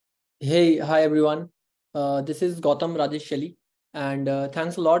Hey, hi everyone. This is Gautam Rajesh Shelley, and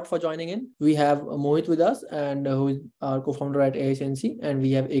thanks a lot for joining in. We have Mohit with us, and who is our co-founder at AiSensy's, and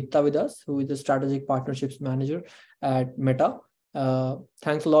we have Ekta with us, who is the strategic partnerships manager at Meta.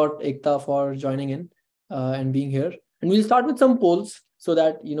 Thanks a lot, Ekta, for joining in and being here. And we'll start with some polls so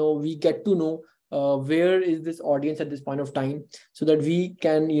that we get to know where is this audience at this point of time, so that we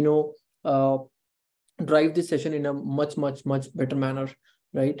can uh, drive this session in a much better manner,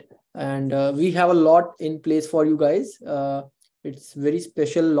 right? And we have a lot in place for you guys. It's very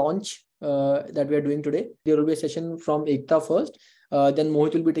special launch that we are doing today. There will be a session from Ekta first, then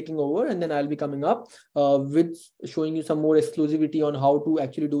Mohit will be taking over, and then I'll be coming up with showing you some more exclusivity on how to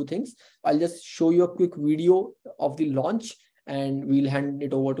actually do things. I'll just show you a quick video of the launch, and we'll hand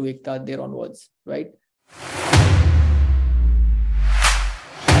it over to Ekta there onwards, right?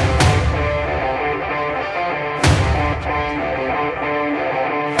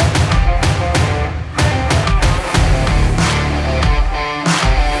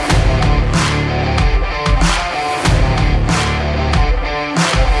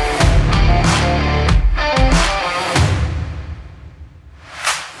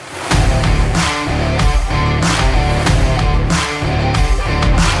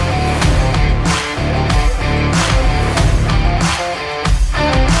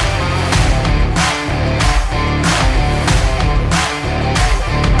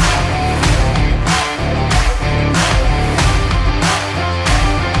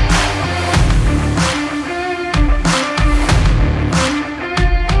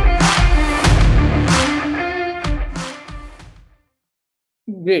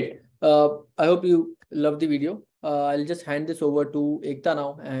 Great. I hope you love the video. I'll just hand this over to Ekta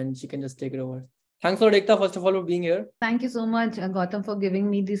now, and she can just take it over. Thanks a lot, Ekta, first of all, for being here. Thank you so much, Gautam, for giving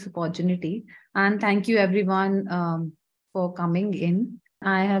me this opportunity. And thank you, everyone, for coming in.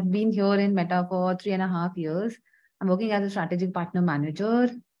 I have been here in Meta for 3.5 years. I'm working as a strategic partner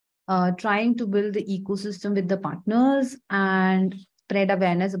manager, trying to build the ecosystem with the partners and spread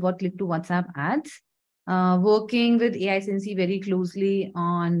awareness about click to WhatsApp ads. Working with AiSensy's very closely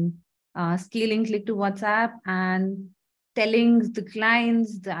on scaling click to WhatsApp and telling the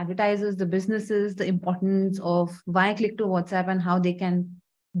clients, the advertisers, the businesses, the importance of why click to WhatsApp and how they can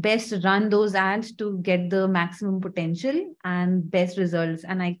best run those ads to get the maximum potential and best results.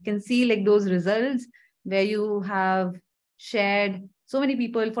 And I can see like those results where you have shared so many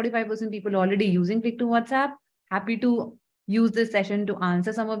people, 45% people already using click to WhatsApp. Happy to use this session to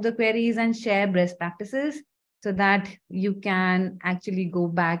answer some of the queries and share best practices so that you can actually go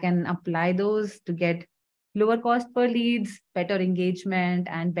back and apply those to get lower cost per leads, better engagement,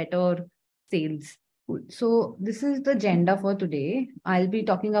 and better sales. So this is the agenda for today. I'll be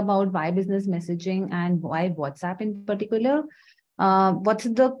talking about why business messaging and why WhatsApp in particular. What's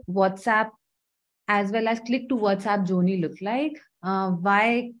the WhatsApp as well as click to WhatsApp journey look like?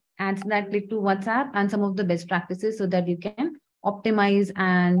 Why ads that click to WhatsApp and some of the best practices so that you can optimize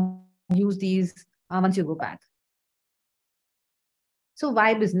and use these once you go back. So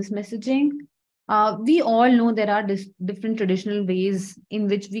why business messaging? We all know there are different traditional ways in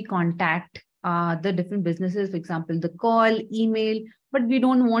which we contact the different businesses, for example, the call, email, but we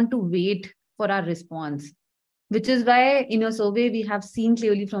don't want to wait for our response, which is why in a survey, we have seen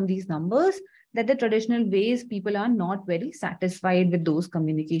clearly from these numbers that the traditional ways people are not very satisfied with those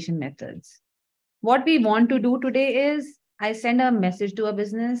communication methods. What we want to do today is I send a message to a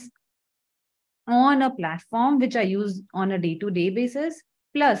business on a platform which I use on a day-to-day basis.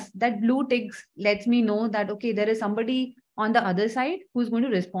 Plus, that blue tick lets me know that, okay, there is somebody on the other side who's going to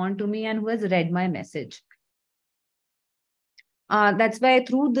respond to me and who has read my message. That's why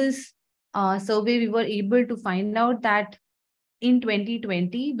through this survey, we were able to find out that in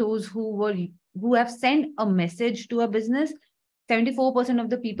 2020, those who have sent a message to a business, 74% of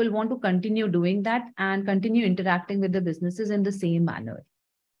the people want to continue doing that and continue interacting with the businesses in the same manner.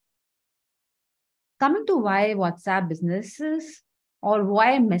 Coming to why WhatsApp businesses or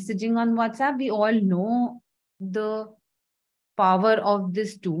why messaging on WhatsApp, we all know the power of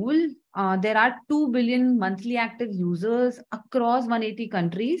this tool. There are 2 billion monthly active users across 180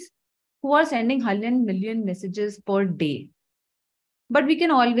 countries who are sending 100 million messages per day. But we can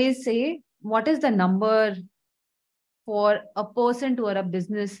always say, what is the number for a person to a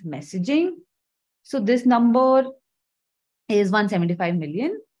business messaging? So this number is 175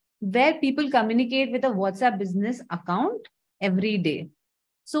 million, where people communicate with a WhatsApp business account every day.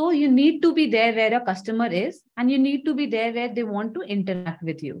 So you need to be there where a customer is, and you need to be there where they want to interact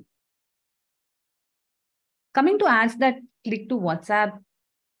with you. Coming to ads that click to WhatsApp,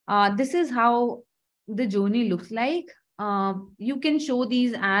 this is how the journey looks like. you can show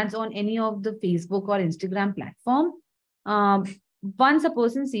these ads on any of the Facebook or Instagram platform. Once a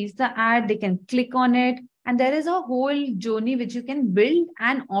person sees the ad, they can click on it. And there is a whole journey which you can build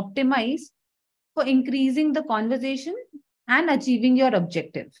and optimize for increasing the conversation and achieving your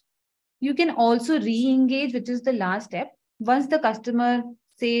objective. You can also re-engage, which is the last step. Once the customer,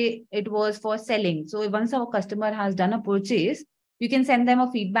 say it was for selling. So once our customer has done a purchase, you can send them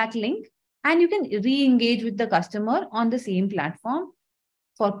a feedback link and you can re-engage with the customer on the same platform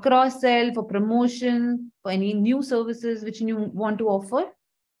for cross-sell, for promotion, for any new services which you want to offer.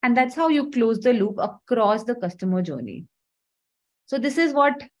 And that's how you close the loop across the customer journey. So this is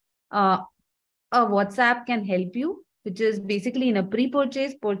what a WhatsApp can help you, which is basically in a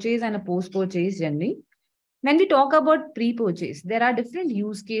pre-purchase, purchase, and a post-purchase journey. When we talk about pre-purchase, there are different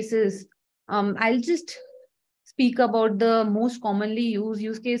use cases. I'll just speak about the most commonly used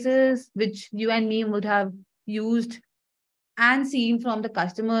use cases, which you and me would have used and seen from the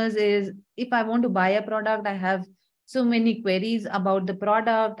customers is, if I want to buy a product, I have so many queries about the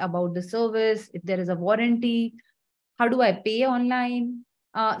product, about the service, if there is a warranty, how do I pay online?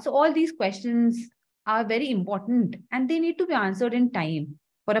 So all these questions are very important and they need to be answered in time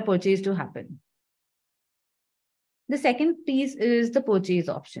for a purchase to happen. The second piece is the purchase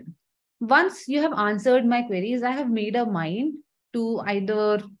option. Once you have answered my queries, I have made a mind to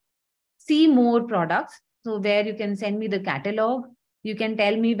either see more products. So where you can send me the catalog, you can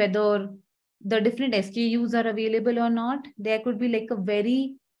tell me whether the different SKUs are available or not. There could be like a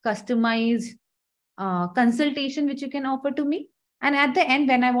very customized consultation which you can offer to me. And at the end,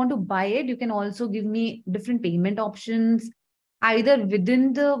 when I want to buy it, you can also give me different payment options, either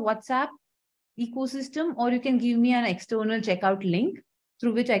within the WhatsApp ecosystem, or you can give me an external checkout link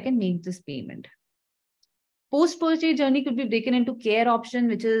through which I can make this payment. Post-purchase journey could be broken into care option,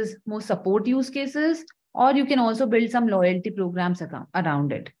 which is more support use cases, or you can also build some loyalty programs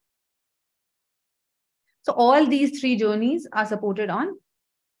around it. So all these three journeys are supported on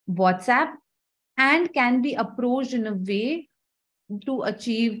WhatsApp and can be approached in a way to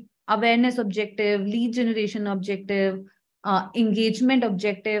achieve awareness objective, lead generation objective, engagement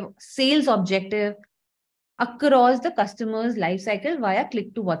objective, sales objective across the customer's lifecycle via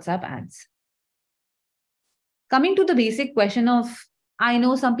click to WhatsApp ads. Coming to the basic question of, I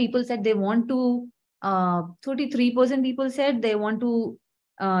know some people said they want to, 33% people said they want to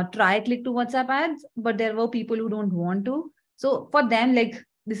try click to WhatsApp ads, but there were people who don't want to. So for them, like,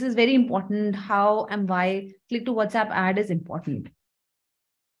 this is very important how and why click to WhatsApp ad is important.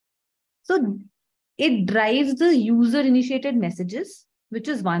 So it drives the user initiated messages, which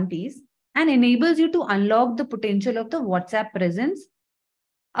is one piece, and enables you to unlock the potential of the WhatsApp presence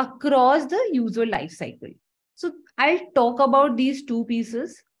across the user lifecycle. So I'll talk about these two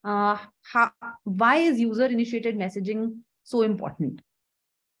pieces. Why is user initiated messaging so important?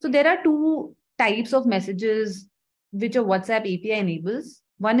 So there are two types of messages which a WhatsApp API enables.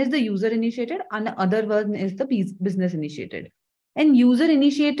 One is the user initiated and the other one is the business initiated. And user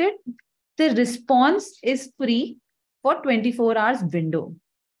initiated, the response is free for 24 hours window.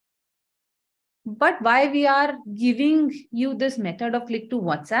 But why we are giving you this method of click to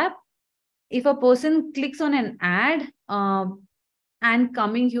WhatsApp? If a person clicks on an ad and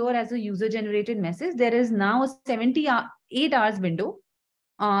coming here as a user generated message, there is now a 78 hours window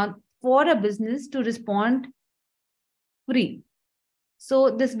for a business to respond free.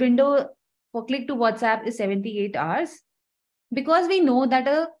 So this window for click to WhatsApp is 78 hours, because we know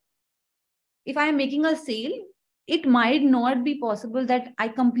that if I am making a sale, it might not be possible that I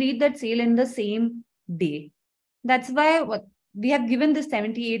complete that sale in the same day. That's why we have given this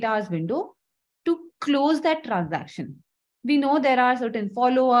 78 hours window to close that transaction. We know there are certain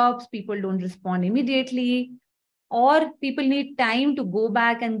follow-ups, people don't respond immediately, or people need time to go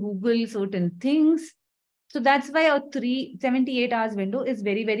back and Google certain things. So that's why a 78 hours window is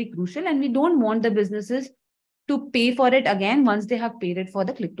very, very crucial. And we don't want the businesses to pay for it again once they have paid it for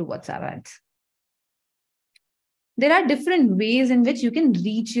the click to WhatsApp ads. There are different ways in which you can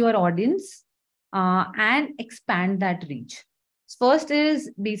reach your audience and expand that reach. First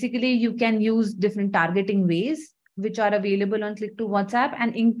is basically you can use different targeting ways which are available on click to WhatsApp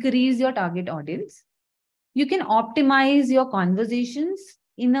and increase your target audience. You can optimize your conversations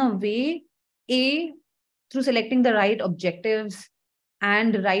in a way, through selecting the right objectives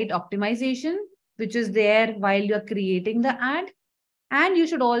and right optimization, which is there while you're creating the ad. And you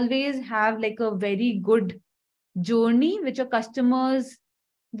should always have like a very good journey which your customers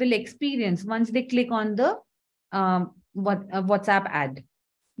will experience once they click on the WhatsApp ad.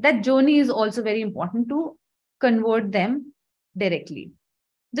 That journey is also very important to convert them directly.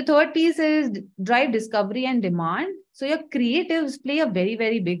 The third piece is drive discovery and demand. So your creatives play a very,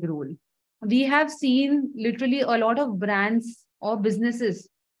 very big role. We have seen literally a lot of brands or businesses.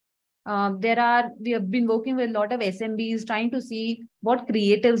 We have been working with a lot of SMBs trying to see what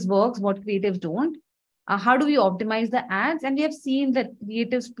creatives works, what creatives don't. How do we optimize the ads? And we have seen that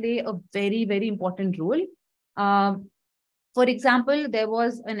creatives play a very, very important role. Uh, for example, there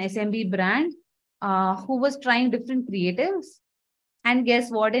was an SMB brand who was trying different creatives. And guess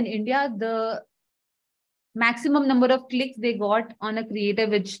what? In India, the maximum number of clicks they got on a creative,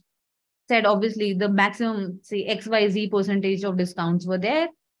 which said obviously the maximum, say, XYZ percentage of discounts were there,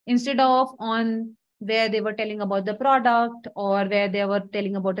 instead of on where they were telling about the product or where they were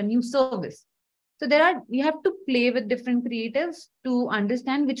telling about a new service. So you have to play with different creatives to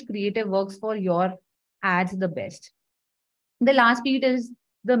understand which creative works for your ads the best. The last piece is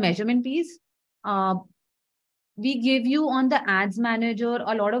the measurement piece. Uh, we give you on the ads manager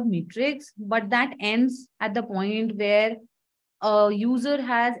a lot of metrics, but that ends at the point where a user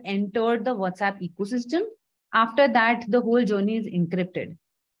has entered the WhatsApp ecosystem. After that, the whole journey is encrypted.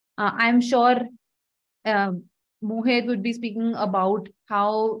 I'm sure uh, Mohit would be speaking about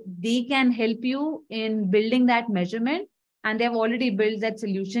how they can help you in building that measurement. And they have already built that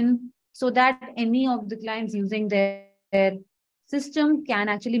solution so that any of the clients using their system can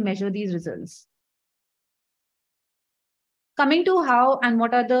actually measure these results. Coming to how and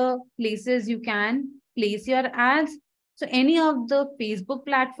what are the places you can place your ads. So any of the Facebook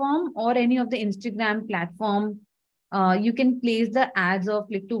platform or any of the Instagram platform, you can place the ads or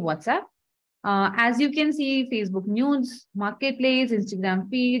click to WhatsApp. As you can see, Facebook News, Marketplace, Instagram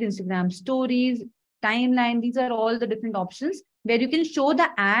Feed, Instagram Stories, Timeline, these are all the different options where you can show the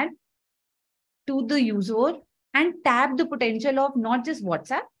ad to the user and tap the potential of not just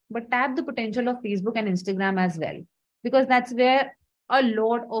WhatsApp, but tap the potential of Facebook and Instagram as well. Because that's where a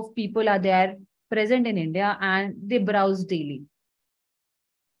lot of people are there present in India and they browse daily.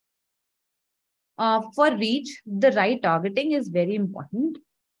 For reach, the right targeting is very important.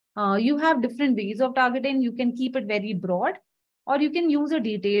 You have different ways of targeting. You can keep it very broad, or you can use a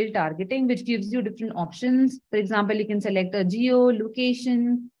detailed targeting, which gives you different options. For example, you can select a geo,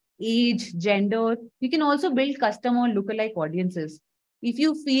 location, age, gender. You can also build custom or lookalike audiences. If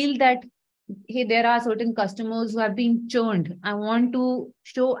you feel that, hey, there are certain customers who have been churned, I want to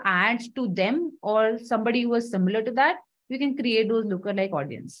show ads to them or somebody who is similar to that, you can create those lookalike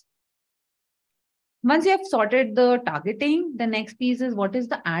audience. Once you have sorted the targeting, the next piece is what is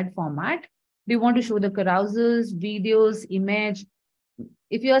the ad format? Do you want to show the carousels, videos, image?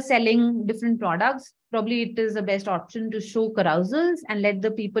 If you are selling different products, probably it is the best option to show carousels and let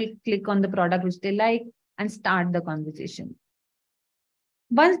the people click on the product which they like and start the conversation.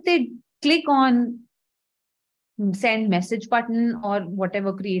 Once they click on send message button or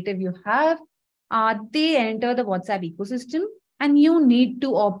whatever creative you have, they enter the WhatsApp ecosystem. And you need to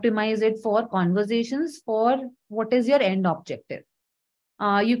optimize it for conversations for what is your end objective.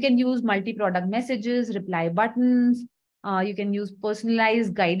 You can use multi-product messages, reply buttons. You can use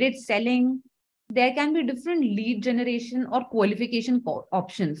personalized guided selling. There can be different lead generation or qualification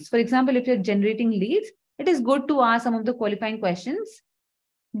options. For example, if you're generating leads, it is good to ask some of the qualifying questions.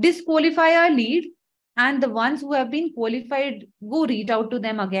 Disqualify a lead, and the ones who have been qualified, go reach out to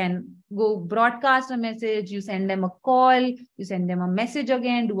them again. Go broadcast a message, you send them a call, you send them a message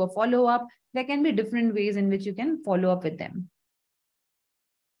again, do a follow-up. There can be different ways in which you can follow up with them.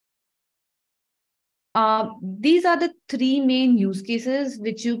 These are the three main use cases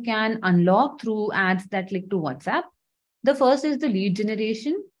which you can unlock through ads that click to WhatsApp. The first is the lead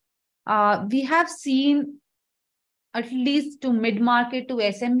generation. We have seen at least to mid-market to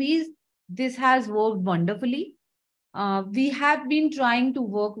SMBs, this has worked wonderfully. We have been trying to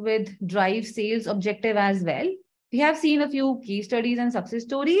work with drive sales objective as well. We have seen a few case studies and success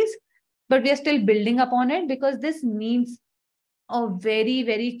stories, but we are still building upon it because this needs a very,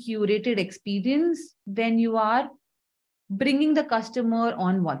 very curated experience when you are bringing the customer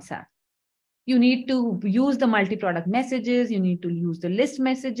on WhatsApp. You need to use the multi-product messages. You need to use the list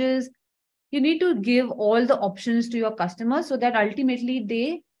messages. You need to give all the options to your customers so that ultimately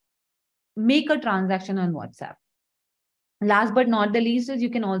they make a transaction on WhatsApp. Last but not the least is you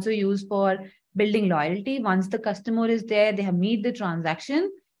can also use for building loyalty. Once the customer is there, they have made the transaction.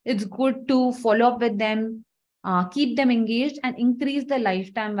 It's good to follow up with them, keep them engaged and increase the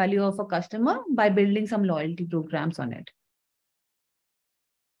lifetime value of a customer by building some loyalty programs on it.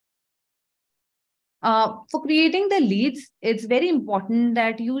 For creating the leads, it's very important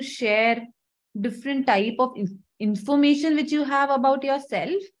that you share different type of information which you have about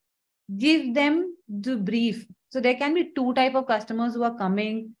yourself. Give them the brief. So there can be two type of customers who are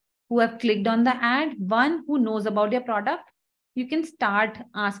coming who have clicked on the ad, one who knows about your product, you can start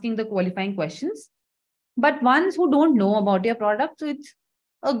asking the qualifying questions. But ones who don't know about your product, so it's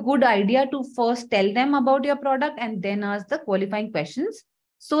a good idea to first tell them about your product and then ask the qualifying questions,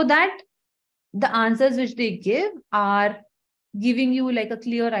 so that the answers which they give are giving you like a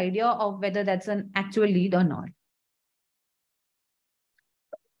clear idea of whether that's an actual lead or not.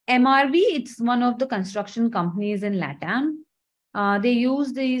 MRV, it's one of the construction companies in LATAM. They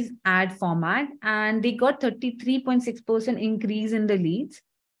use these ad format and they got 33.6% increase in the leads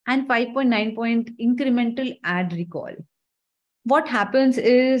and 5.9 point incremental ad recall. What happens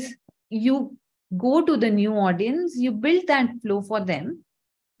is you go to the new audience, you build that flow for them,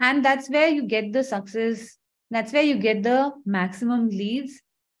 and that's where you get the success. That's where you get the maximum leads.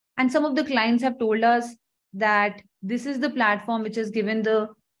 And some of the clients have told us that this is the platform which has given the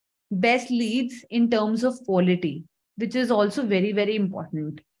best leads in terms of quality, which is also very, very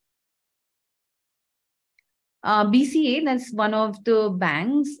important. BCA, that's one of the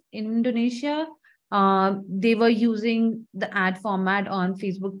banks in Indonesia. They were using the ad format on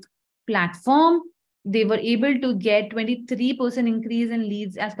Facebook platform. They were able to get 23% increase in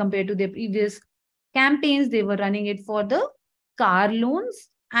leads as compared to their previous campaigns. They were running it for the car loans,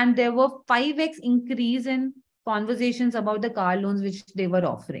 and there were 5x increase in conversations about the car loans which they were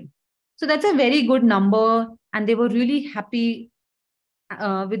offering. So that's a very good number, and they were really happy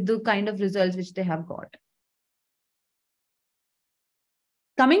with the kind of results which they have got.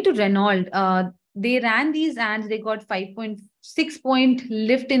 Coming to Renault, they ran these ads, they got 5.6 point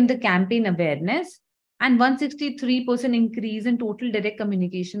lift in the campaign awareness and 163% increase in total direct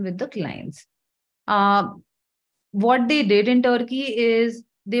communication with the clients. What they did in Turkey is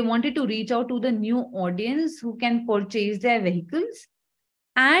they wanted to reach out to the new audience who can purchase their vehicles.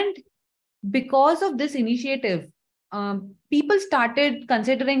 And because of this initiative, people started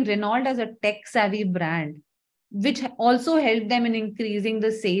considering Renault as a tech-savvy brand, which also helped them in increasing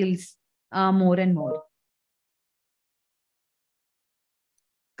the sales more and more.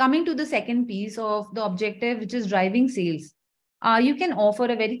 Coming to the second piece of the objective, which is driving sales. You can offer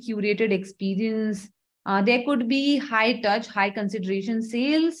a very curated experience. There could be high touch, high consideration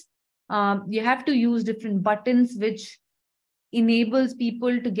sales. You have to use different buttons, which enables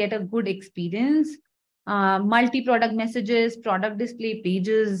people to get a good experience. Multi-product messages, product display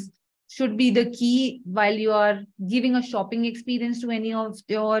pages should be the key while you are giving a shopping experience to any of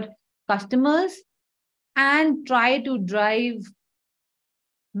your customers, and try to drive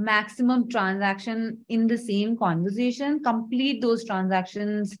maximum transaction in the same conversation. Complete those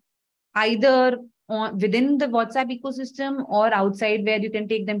transactions either within the WhatsApp ecosystem or outside, where you can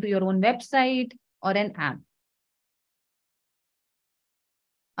take them to your own website or an app.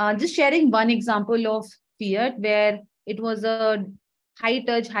 Just sharing one example of Fiat, where it was a high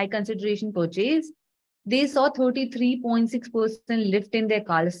touch, high consideration purchase. They saw 33.6% lift in their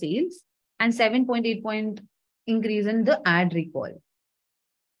car sales and 7.8 point increase in the ad recall.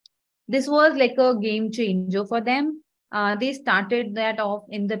 This was like a game changer for them. They started that off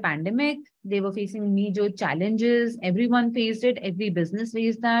in the pandemic. They were facing major challenges. Everyone faced it. Every business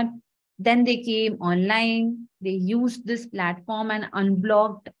faced that. Then they came online. They used this platform and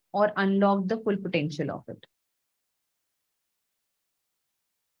unblocked or unlocked the full potential of it.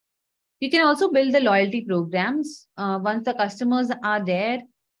 You can also build the loyalty programs. Once the customers are there,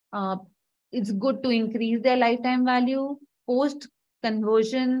 it's good to increase their lifetime value. Post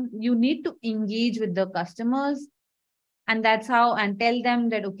conversion, you need to engage with the customers. And that's how, and tell them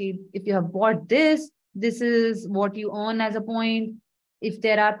that, okay, if you have bought this, this is what you earn as a point. If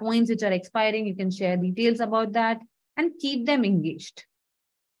there are points which are expiring, you can share details about that and keep them engaged.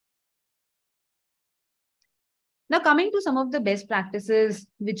 Now, coming to some of the best practices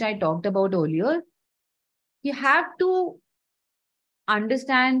which I talked about earlier, you have to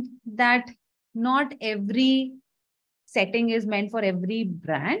understand that not every setting is meant for every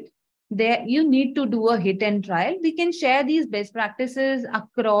brand. There, you need to do a hit and trial. We can share these best practices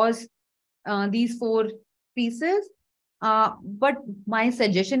across these 4 pieces. But my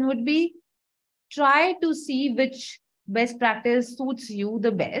suggestion would be, try to see which best practice suits you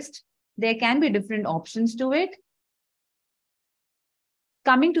the best. There can be different options to it.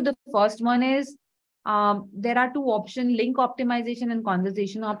 Coming to the first one is, there are 2 options, link optimization and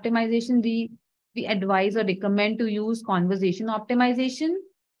conversation optimization. We advise or recommend to use conversation optimization,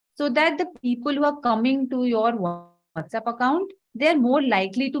 so that the people who are coming to your WhatsApp account, they're more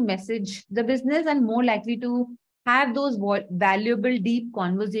likely to message the business and more likely to have those valuable, deep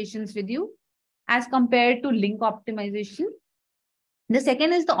conversations with you as compared to link optimization. The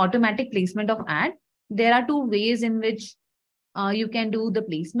second is the automatic placement of ad. There are 2 ways in which You can do the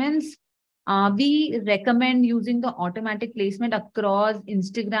placements. We recommend using the automatic placement across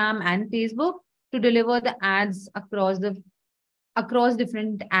Instagram and Facebook to deliver the ads across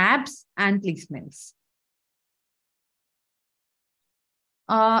different apps and placements.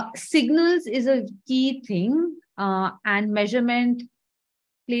 Signals is a key thing, and measurement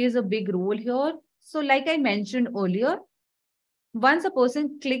plays a big role here. So like I mentioned earlier, once a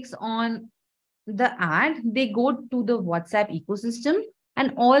person clicks on the ad, they go to the WhatsApp ecosystem,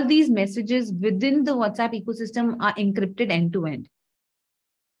 and all these messages within the WhatsApp ecosystem are encrypted end to end.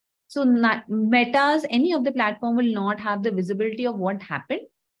 So Meta's, any of the platform will not have the visibility of what happened,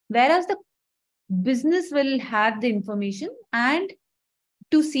 whereas the business will have the information and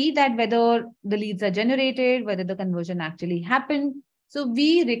to see that whether the leads are generated, whether the conversion actually happened. So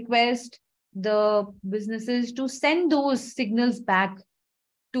we request the businesses to send those signals back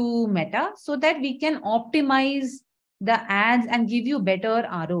to Meta so that we can optimize the ads and give you better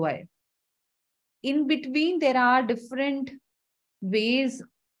ROI. In between, there are different ways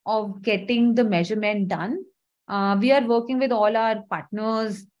of getting the measurement done. We are working with all our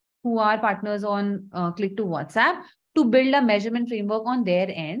partners who are partners on Click to WhatsApp to build a measurement framework on their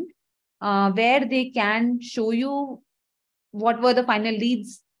end, where they can show you what were the final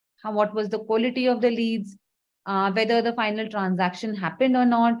leads, what was the quality of the leads, whether the final transaction happened or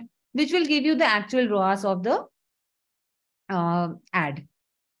not, which will give you the actual ROAS of the ad.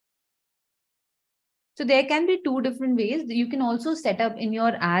 So there can be two different ways. You can also set up in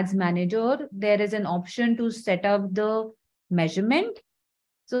your ads manager. There is an option to set up the measurement.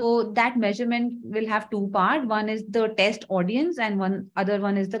 So that measurement will have two parts. One is the test audience and other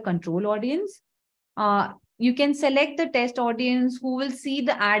one is the control audience. You can select the test audience who will see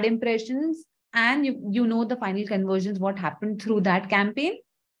the ad impressions and you know the final conversions, what happened through that campaign.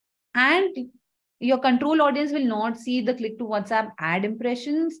 And your control audience will not see the Click to WhatsApp ad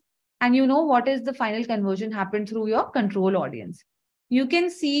impressions, and you know what is the final conversion happened through your control audience. You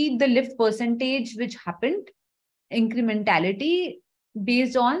can see the lift percentage which happened, incrementality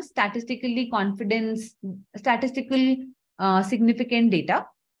based on statistical significant data.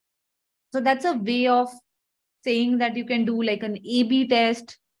 So that's a way of saying that you can do like an A/B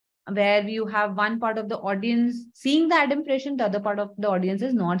test where you have one part of the audience seeing the ad impression, the other part of the audience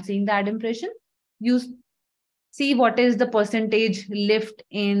is not seeing the ad impression. You see what is the percentage lift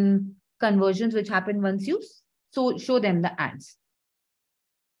in conversions which happen once you show them the ads.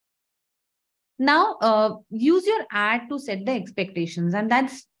 Now, use your ad to set the expectations, and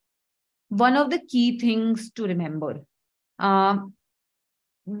that's one of the key things to remember.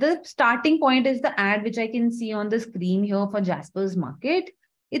 The starting point is the ad which I can see on the screen here for Jasper's Market.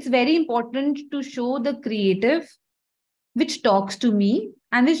 It's very important to show the creative which talks to me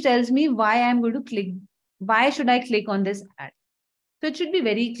and which tells me why I'm going to click, why should I click on this ad. So it should be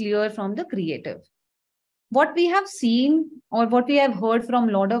very clear from the creative. What we have seen or what we have heard from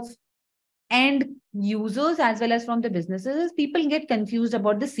a lot of end users as well as from the businesses is people get confused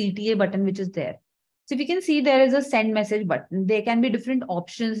about the CTA button which is there. So if you can see, there is a send message button. There can be different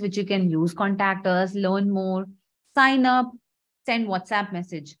options which you can use: contact us, learn more, sign up, send WhatsApp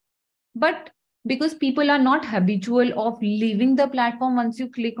message. But because people are not habitual of leaving the platform once you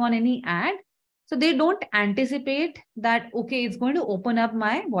click on any ad, so they don't anticipate that, okay, it's going to open up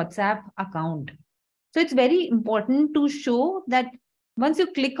my WhatsApp account. So it's very important to show that once you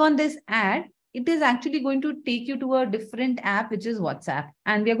click on this ad, it is actually going to take you to a different app, which is WhatsApp.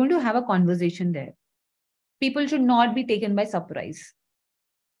 And we are going to have a conversation there. People should not be taken by surprise.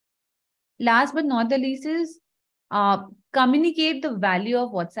 Last but not the least is communicate the value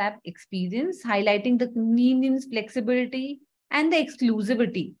of WhatsApp experience, highlighting the convenience, flexibility, and the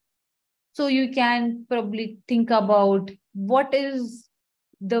exclusivity. So you can probably think about what is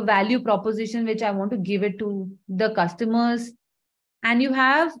the value proposition which I want to give it to the customers. And you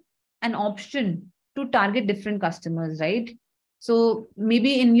have an option to target different customers, right? So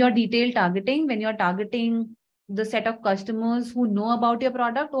maybe in your detailed targeting, when you're targeting the set of customers who know about your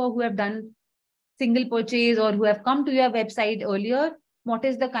product or who have done single purchase or who have come to your website earlier, what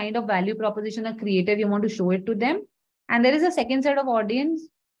is the kind of value proposition or creative you want to show it to them? And there is a second set of audience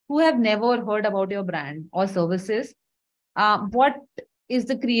who have never heard about your brand or services. What is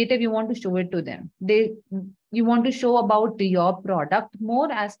the creative you want to show it to them? You want to show about your product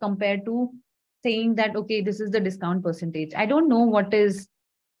more as compared to saying that, okay, this is the discount percentage. I don't know what is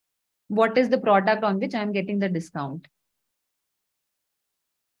the product on which I'm getting the discount.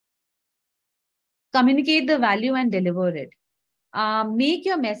 Communicate the value and deliver it. Make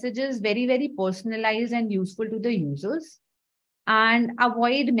your messages very, very personalized and useful to the users. and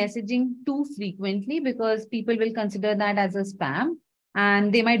avoid messaging too frequently because people will consider that as a spam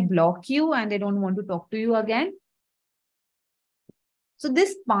and they might block you and they don't want to talk to you again. So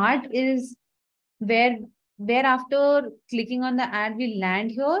this part is where after clicking on the ad we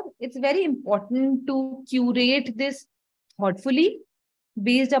land here. It's very important to curate this thoughtfully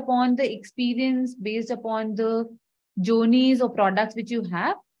based upon the experience, based upon the journeys or products which you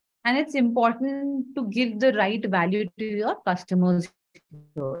have. And it's important to give the right value to your customers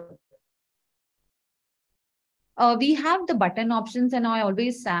here. We have the button options, and I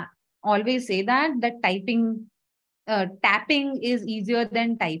always say that tapping is easier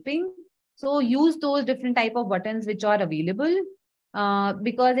than typing. So use those different type of buttons which are available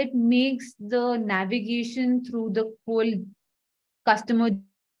because it makes the navigation through the whole customer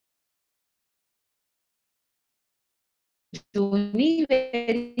journey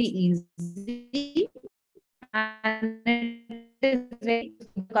very easy, and it is very and it is very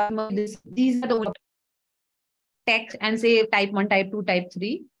easy for the customer to see the customer. These are the only text and say type 1, type 2, type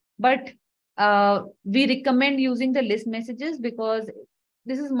 3. But we recommend using the list messages because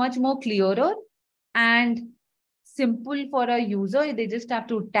this is much more clearer and simple for a user. They just have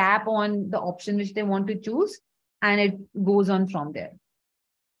to tap on the option which they want to choose and it goes on from there.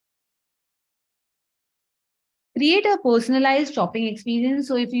 Create a personalized shopping experience.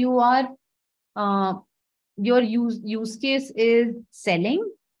 So if you are your use case is selling,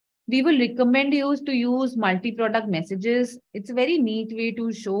 we will recommend you to use multi-product messages. It's a very neat way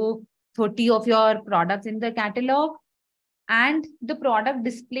to show 30 of your products in the catalog. And the product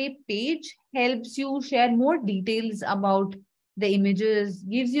display page helps you share more details about the images,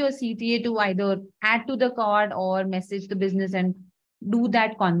 gives you a CTA to either add to the cart or message the business and do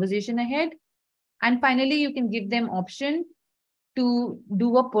that conversation ahead. And finally, you can give them option to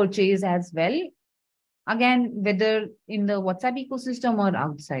do a purchase as well. Again, whether in the WhatsApp ecosystem or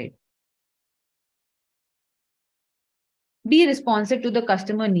outside. Be responsive to the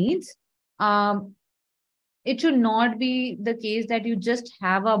customer needs. It should not be the case that you just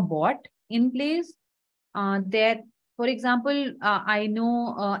have a bot in place. For example, I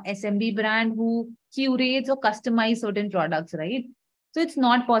know SMB brand who curates or customize certain products, right? So it's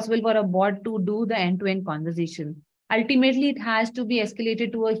not possible for a bot to do the end-to-end conversation. Ultimately, it has to be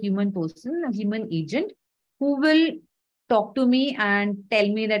escalated to a human person, a human agent, who will talk to me and tell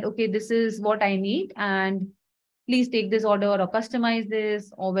me that, okay, this is what I need, and please take this order or customize this,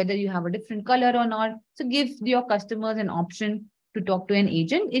 or whether you have a different color or not. So give your customers an option to talk to an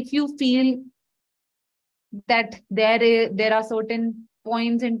agent. If you feel that there are certain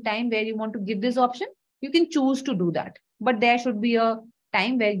points in time where you want to give this option, you can choose to do that. But there should be a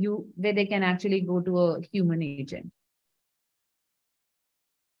time where they can actually go to a human agent.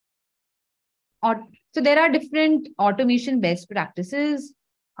 So there are different automation best practices.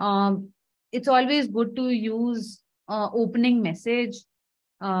 It's always good to use opening message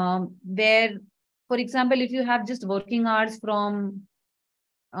where, for example, if you have just working hours from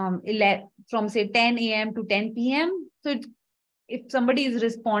say 10 a.m. to 10 p.m. So if somebody is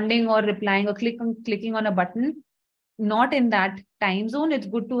responding or replying or clicking on a button, not in that time zone, it's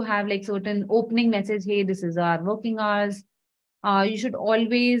good to have like certain opening message. Hey, this is our working hours. You should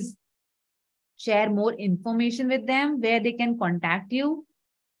always share more information with them where they can contact you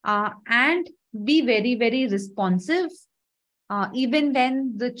and be very, very responsive even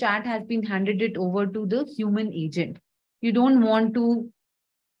when the chat has been handed it over to the human agent. You don't want to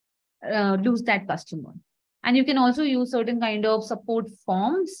lose that customer. And you can also use certain kind of support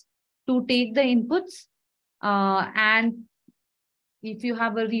forms to take the inputs. And if you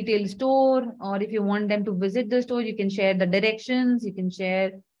have a retail store or if you want them to visit the store, you can share the directions, you can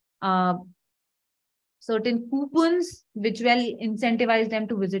share certain coupons which will incentivize them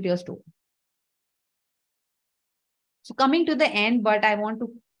to visit your store. So coming to the end, but I want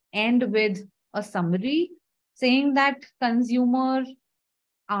to end with a summary saying that consumers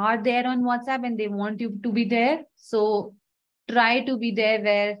are there on WhatsApp and they want you to be there. So try to be there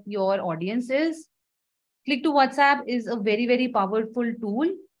where your audience is. Click to WhatsApp is a very, very powerful tool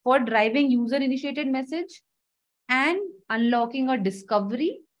for driving user-initiated message and unlocking a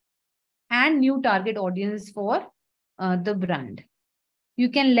discovery and new target audience for the brand. You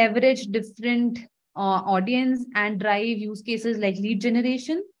can leverage different audience and drive use cases like lead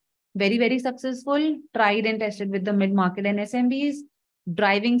generation. Very, very successful, tried and tested with the mid-market and SMBs,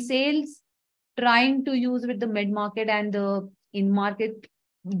 driving sales, trying to use with the mid-market and the in-market,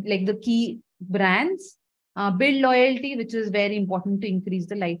 like the key brands, build loyalty, which is very important to increase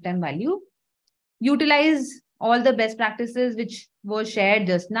the lifetime value. Utilize all the best practices which were shared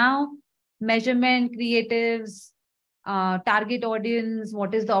just now, measurement, creatives, target audience,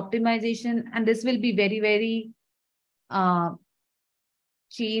 what is the optimization, and this will be very, very uh,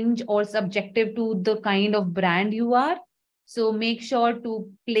 change or subjective to the kind of brand you are. So make sure to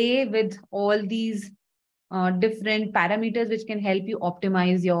play with all these different parameters which can help you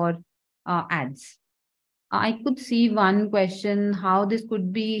optimize your ads. I could see one question, how this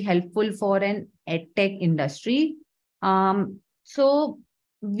could be helpful for an edtech industry. So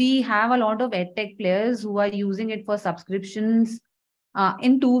we have a lot of edtech players who are using it for subscriptions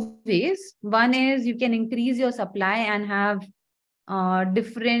in two ways. One is you can increase your supply and have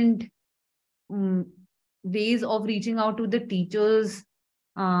different um, ways of reaching out to the teachers,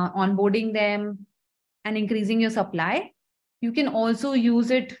 onboarding them, and increasing your supply. You can also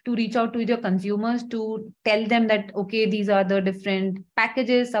use it to reach out to your consumers to tell them that, okay, these are the different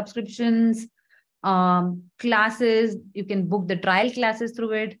packages, subscriptions, classes. You can book the trial classes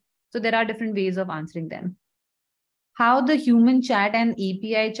through it. So there are different ways of answering them. How the human chat and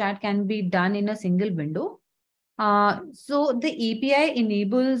API chat can be done in a single window. So the API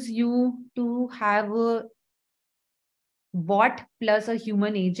enables you to have a bot plus a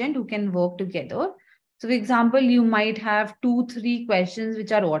human agent who can work together. So, for example, you might have 2, 3 questions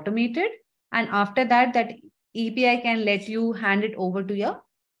which are automated, and after that, that API can let you hand it over to your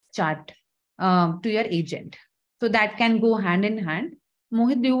chat, to your agent. So that can go hand in hand.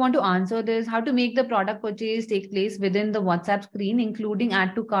 Mohit, do you want to answer this? How to make the product purchase take place within the WhatsApp screen, including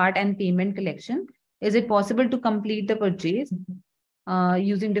add to cart and payment collection? Is it possible to complete the purchase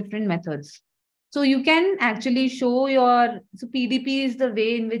using different methods? So you can actually show so PDP is the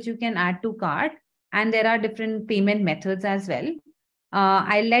way in which you can add to cart, and there are different payment methods as well.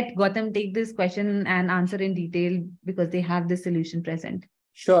 I'll let Gautam take this question and answer in detail because they have this solution present.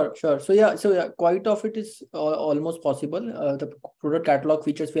 Sure. So yeah, quite of it is almost possible. The product catalog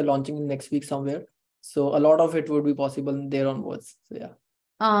features we are launching in next week somewhere. So a lot of it would be possible there onwards. So yeah.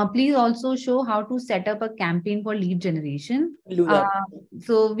 Please also show how to set up a campaign for lead generation. We'll do that.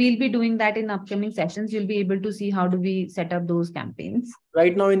 So we'll be doing that in upcoming sessions. You'll be able to see how do we set up those campaigns.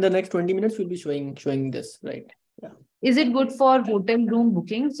 Right now, in the next 20 minutes, we'll be showing this, right? Yeah. Is it good for hotel room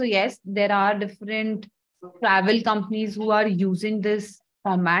booking? So yes, there are different travel companies who are using this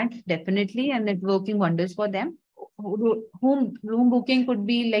format, definitely, and it's working wonders for them. Room booking could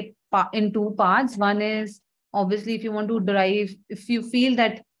be like in 2 parts. One is obviously if you want to drive, if you feel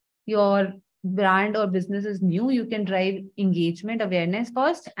that your brand or business is new, you can drive engagement awareness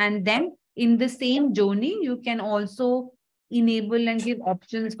first, and then in the same journey you can also enable and give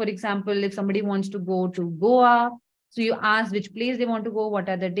options. For example, if somebody wants to go to Goa, so you ask which place they want to go, what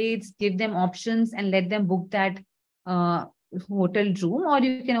are the dates, give them options and let them book that hotel room. Or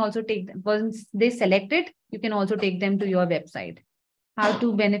you can also take them, once they select it, you can also take them to your website. How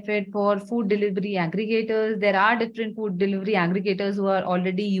to benefit for food delivery aggregators. There are different food delivery aggregators who are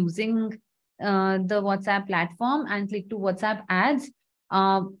already using the WhatsApp platform and click to WhatsApp ads.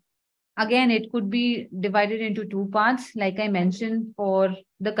 Again, it could be divided into 2 parts. Like I mentioned, for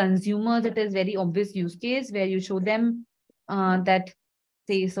the consumers, it is very obvious use case where you show them that,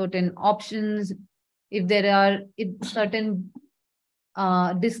 say, certain options, if certain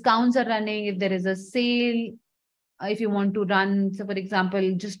discounts are running, if there is a sale, if you want to run. So for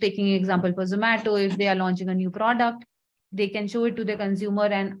example, just taking an example for Zomato, if they are launching a new product, they can show it to the consumer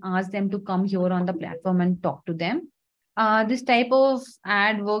and ask them to come here on the platform and talk to them. This type of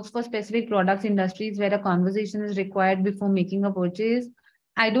ad works for specific products industries where a conversation is required before making a purchase.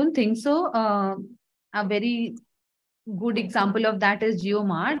 I don't think so. A very good example of that is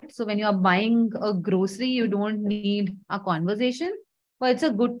JioMart. So when you are buying a grocery, you don't need a conversation, but it's a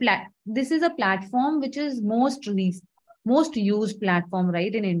good this is a platform which is most used platform,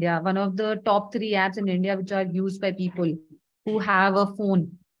 right, in India. One of the top 3 apps in India which are used by people who have a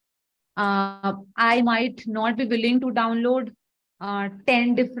phone. I might not be willing to download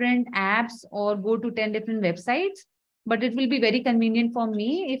 10 different apps or go to 10 different websites, but it will be very convenient for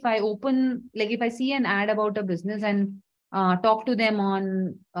me if I if I see an ad about a business and talk to them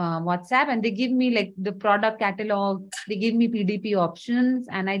on WhatsApp, and they give me like the product catalog, they give me PDP options,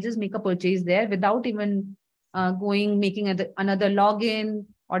 and I just make a purchase there without even making another login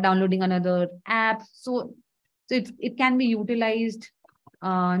or downloading another app. So it can be utilized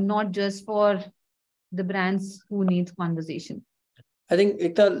not just for the brands who need conversation. I think,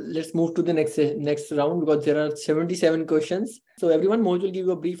 Ekta, let's move to the next round because there are 77 questions. So everyone, Mohit will give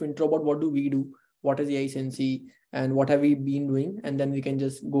you a brief intro about what do we do, what is the AiSensy's, and what have we been doing, and then we can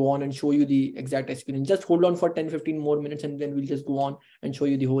just go on and show you the exact experience. Just hold on for 10-15 more minutes and then we'll just go on and show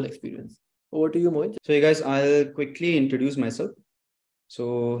you the whole experience. Over to you, Mohit. So hey guys, I'll quickly introduce myself.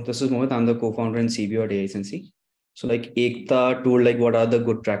 So this is Mohit. I'm the co-founder and CBO at AiSensy's. So like Ekta told like what are the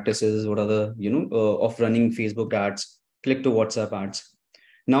good practices, what are the, of running Facebook ads, click to WhatsApp ads.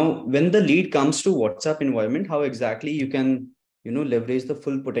 Now, when the lead comes to WhatsApp environment, how exactly you can, leverage the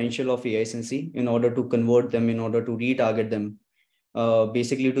full potential of AiSensy's in order to convert them, in order to retarget them,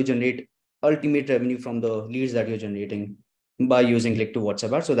 basically to generate ultimate revenue from the leads that you're generating by using click to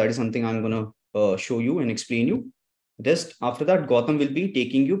WhatsApp ads. So that is something I'm going to show you and explain you. Just after that, Gautam will be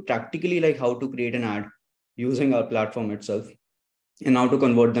taking you practically like how to create an ad using our platform itself and how to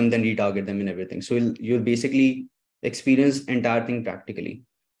convert them, then retarget them and everything. So you'll basically experience entire thing practically.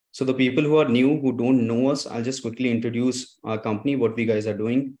 So the people who are new, who don't know us, I'll just quickly introduce our company, what we guys are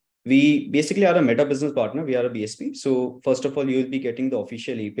doing. We basically are a meta business partner. We are a BSP. So first of all, you will be getting the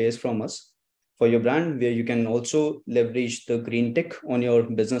official APIs from us for your brand, where you can also leverage the green tick on your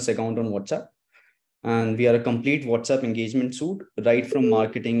business account on WhatsApp. And we are a complete WhatsApp engagement suite, right from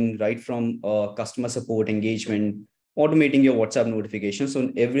marketing, right from customer support engagement, automating your WhatsApp notifications.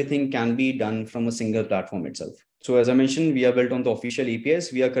 So everything can be done from a single platform itself. So as I mentioned, we are built on the official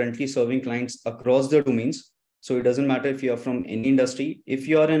APIs. We are currently serving clients across the domains. So it doesn't matter if you are from any industry. If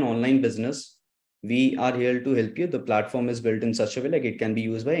you are an online business, we are here to help you. The platform is built in such a way like it can be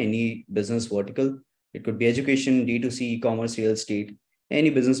used by any business vertical. It could be education, D2C, e-commerce, real estate,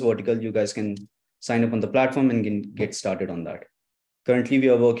 any business vertical. You guys can sign up on the platform and can get started on that. Currently, we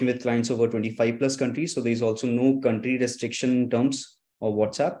are working with clients over 25 plus countries. So there's also no country restriction in terms of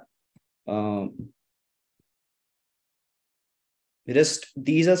WhatsApp.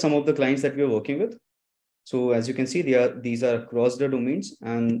 These are some of the clients that we are working with. So as you can see, these are across the domains,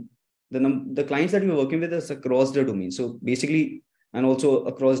 and the clients that we're working with is across the domain. So basically, and also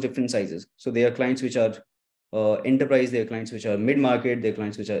across different sizes. So they are clients which are enterprise, they are clients which are mid-market, they are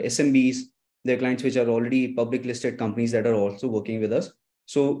clients which are SMBs, they are clients which are already public listed companies that are also working with us.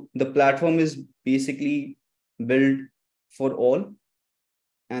 So the platform is basically built for all,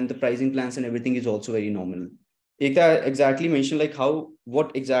 and the pricing plans and everything is also very nominal. Ekta exactly mentioned like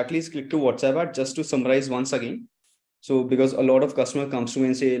what exactly is click to WhatsApp ad, just to summarize once again. So because a lot of customer comes to me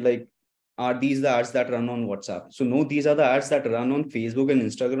and say like, are these the ads that run on WhatsApp? So no, these are the ads that run on Facebook and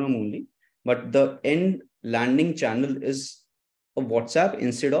Instagram only, but the end landing channel is a WhatsApp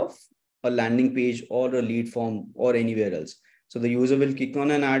instead of a landing page or a lead form or anywhere else. So the user will click on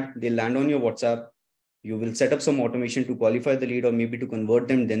an ad, they land on your WhatsApp. You will set up some automation to qualify the lead or maybe to convert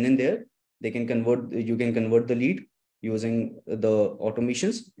them then and there. You can convert the lead using the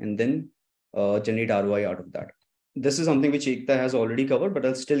automations and then generate ROI out of that. This is something which Ekta has already covered, but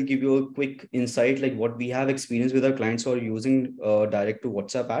I'll still give you a quick insight like what we have experienced with our clients who are using direct to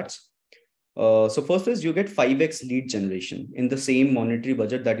WhatsApp ads. So first is you get 5x lead generation in the same monetary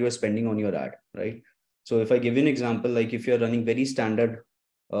budget that you are spending on your ad, right? So if I give you an example, like if you're running very standard,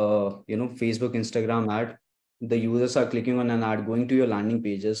 Facebook, Instagram ad, the users are clicking on an ad, going to your landing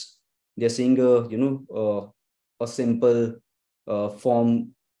pages. They're seeing a simple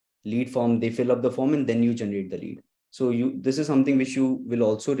lead form. They fill up the form and then you generate the lead. So this is something which you will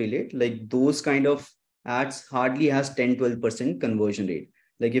also relate. Like those kind of ads hardly has 10-12% conversion rate.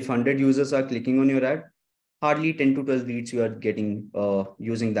 Like if 100 users are clicking on your ad, hardly 10 to 12 leads you are getting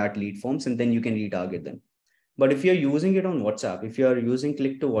using that lead forms, and then you can retarget them. But if you're using it on WhatsApp, if you're using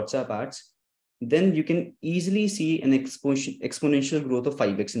click to WhatsApp ads, then you can easily see an exponential growth of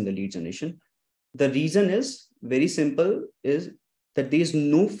 5x in the lead generation. The reason is very simple, is that there is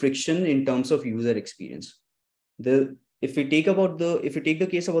no friction in terms of user experience. If we take the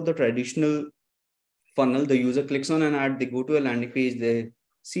case about the traditional funnel, the user clicks on an ad, they go to a landing page, they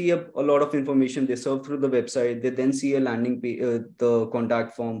see a lot of information, they serve through the website, they then see a landing page, the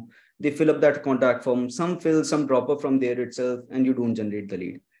contact form, they fill up that contact form, some fill, some drop off from there itself, and you don't generate the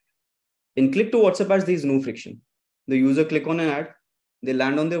lead. In click to WhatsApp ads, there is no friction. The user click on an ad, they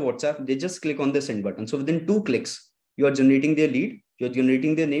land on their WhatsApp, they just click on the send button. So within 2 clicks, you are generating their lead, you're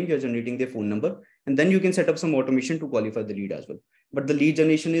generating their name, you're generating their phone number, and then you can set up some automation to qualify the lead as well. But the lead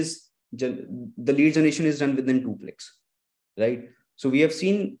generation is done within 2 clicks, right? So we have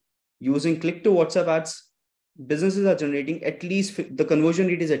seen using click to WhatsApp ads, businesses are generating at least, the conversion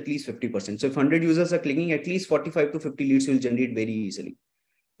rate is at least 50%. So if 100 users are clicking, at least 45 to 50 leads will generate very easily.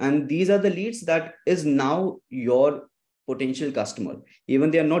 And these are the leads that is now your potential customer.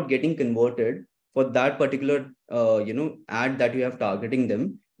 Even they are not getting converted for that particular ad that you have targeting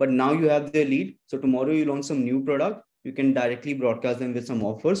them, but now you have their lead. So tomorrow you launch some new product, you can directly broadcast them with some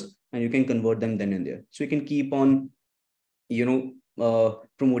offers and you can convert them then and there. So you can keep on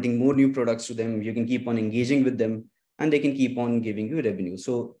promoting more new products to them, you can keep on engaging with them, and they can keep on giving you revenue.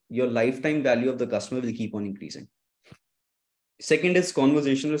 So your lifetime value of the customer will keep on increasing. Second is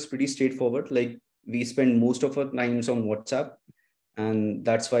conversational, is pretty straightforward. Like we spend most of our times on WhatsApp, and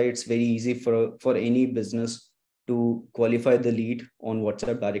that's why it's very easy for any business to qualify the lead on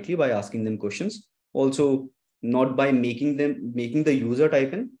WhatsApp directly by asking them questions. Also, not by making the user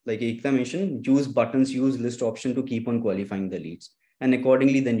type in, like Ekta mentioned, use buttons, use list option to keep on qualifying the leads, and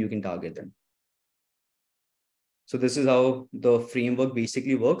accordingly then you can target them. So this is how the framework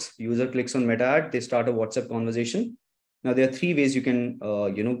basically works. User clicks on meta ad, they start a WhatsApp conversation. Now there are three ways you can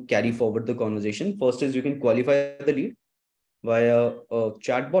carry forward the conversation. First is you can qualify the lead via a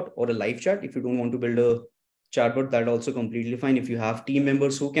chatbot or a live chat. If you don't want to build a chatbot, that also completely fine. If you have team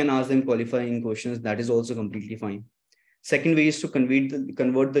members who can ask them qualifying questions, that is also completely fine. Second way is to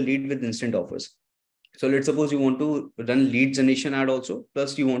convert the lead with instant offers. So let's suppose you want to run lead generation ad also,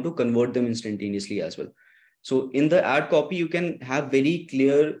 plus you want to convert them instantaneously as well. So in the ad copy, you can have very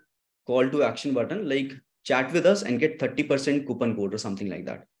clear call to action button, like chat with us and get 30% coupon code or something like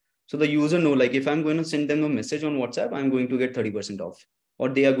that. So the user know, like if I'm going to send them a message on WhatsApp, I'm going to get 30% off, or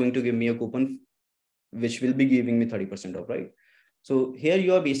they are going to give me a coupon, which will be giving me 30% off, right? So here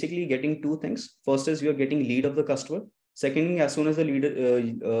you are basically getting two things. First is you're getting lead of the customer. Secondly, as soon as the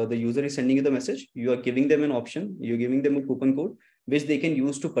the user is sending you the message, you are giving them an option, you're giving them a coupon code, which they can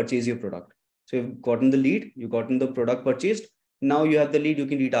use to purchase your product. So you've gotten the lead, you've gotten the product purchased. Now you have the lead, you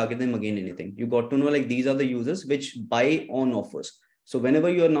can retarget them again, anything. You got to know, like, these are the users which buy on offers. So whenever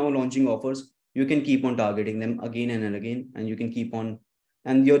you are now launching offers, you can keep on targeting them again and again, and you can keep on,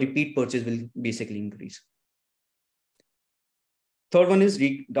 and your repeat purchase will basically increase. Third one is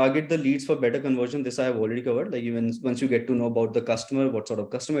target the leads for better conversion. This I have already covered. Like, even once you get to know about the customer, what sort of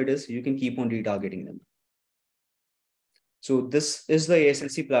customer it is, you can keep on retargeting them. So this is the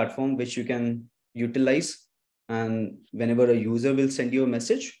AiSensy's platform which you can utilize. And whenever a user will send you a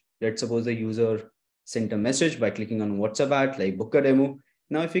message, let's suppose the user sent a message by clicking on WhatsApp ad, like book a demo.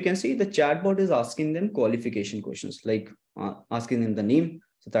 Now, if you can see, the chatbot is asking them qualification questions, like asking them the name.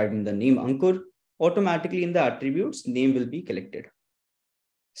 So typing the name Ankur, automatically in the attributes, name will be collected.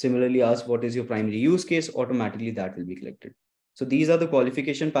 Similarly, ask what is your primary use case, automatically that will be collected. So these are the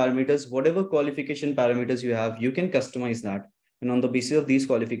qualification parameters. Whatever qualification parameters you have, you can customize that. And on the basis of these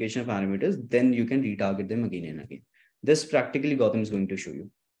qualification parameters, then you can retarget them again and again. This practically Gautam is going to show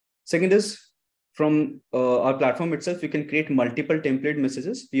you. Second is, from our platform itself, you can create multiple template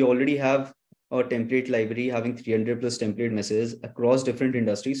messages. We already have a template library having 300 plus template messages across different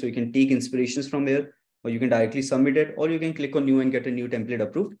industries. So you can take inspirations from here, or you can directly submit it, or you can click on new and get a new template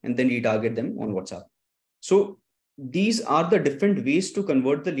approved and then retarget them on WhatsApp. So these are the different ways to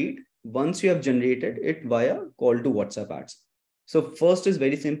convert the lead once you have generated it via call to WhatsApp ads. So first is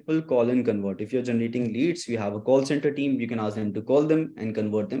very simple, call and convert. If you're generating leads, you have a call center team, you can ask them to call them and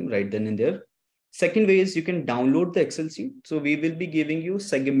convert them right then and there. Second way is you can download the Excel sheet. So we will be giving you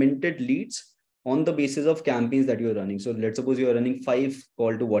segmented leads on the basis of campaigns that you're running. So let's suppose you're running 5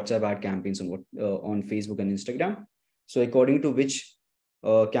 call to WhatsApp ad campaigns on Facebook and Instagram. So according to which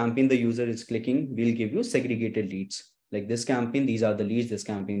campaign the user is clicking, we'll give you segregated leads. Like this campaign, these are the leads, this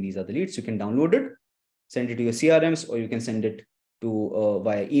campaign, these are the leads. You can download it, send it to your CRMs, or you can send it to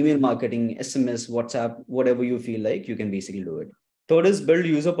via email marketing, SMS, WhatsApp, whatever you feel like, you can basically do it. Third is build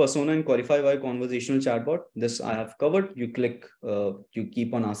user persona and qualify via conversational chatbot. This I have covered. You click, you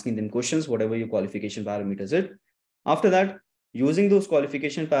keep on asking them questions, whatever your qualification parameters is. After that, using those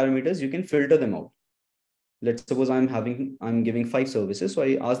qualification parameters, you can filter them out. Let's suppose I'm giving 5 services. So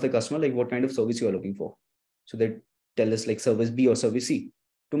I ask the customer, like, what kind of service you are looking for. So they tell us like service B or service C.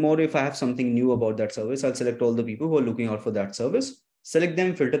 Tomorrow, if I have something new about that service, I'll select all the people who are looking out for that service, select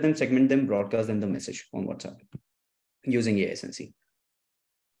them, filter them, segment them, broadcast them the message on WhatsApp using AiSensy's.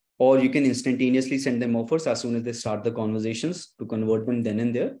 Or you can instantaneously send them offers as soon as they start the conversations to convert them then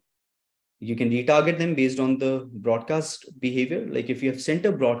and there. You can retarget them based on the broadcast behavior. Like if you have sent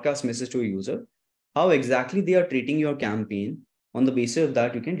a broadcast message to a user, how exactly they are treating your campaign, on the basis of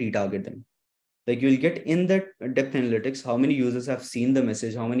that, you can retarget them. Like you'll get in that depth analytics, how many users have seen the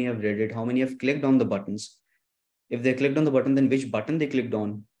message, how many have read it, how many have clicked on the buttons. If they clicked on the button, then which button they clicked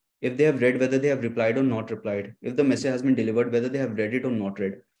on. If they have read, whether they have replied or not replied. If the message has been delivered, whether they have read it or not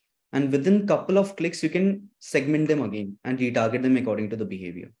read. And within a couple of clicks, you can segment them again and retarget them according to the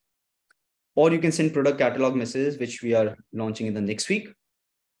behavior. Or you can send product catalog messages, which we are launching in the next week.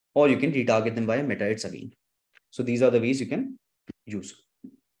 Or you can retarget them via meta ads again. So these are the ways you can use.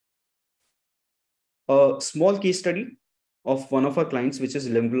 A small case study of one of our clients, which is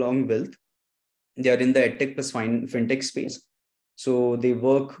Livelong Wealth. They are in the edtech plus fintech space. So they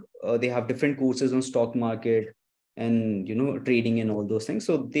work, they have different courses on stock market and trading and all those things.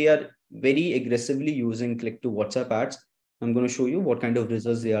 So they are very aggressively using click to WhatsApp ads. I'm going to show you what kind of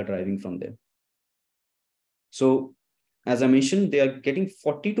results they are driving from there. So as I mentioned, they are getting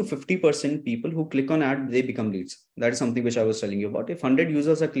 40 to 50% people who click on ad, they become leads. That is something which I was telling you about. If 100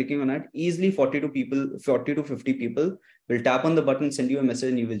 users are clicking on ad, easily 40 to 50 people will tap on the button, send you a message,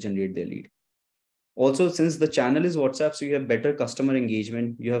 and you will generate their lead. Also, since the channel is WhatsApp, so you have better customer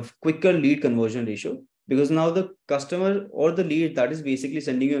engagement, you have quicker lead conversion ratio, because now the customer or the lead that is basically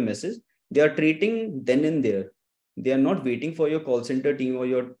sending you a message, they are treating then and there. They are not waiting for your call center team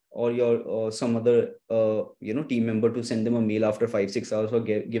or some other team member to send them a mail after 5-6 hours or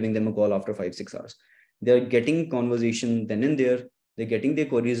giving them a call after 5-6 hours. They are getting conversation then and there. They're getting their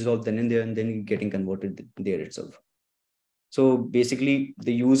queries resolved then and there, and then getting converted there itself. So basically,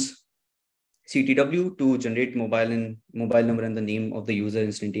 they use CTW to generate mobile number and the name of the user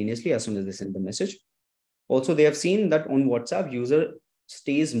instantaneously as soon as they send the message. Also, they have seen that on WhatsApp, user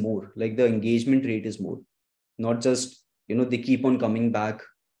stays more, like the engagement rate is more. Not just, they keep on coming back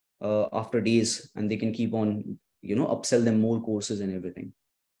after days, and they can keep on, upsell them more courses and everything.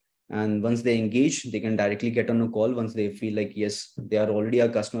 And once they engage, they can directly get on a call. Once they feel like, yes, they are already a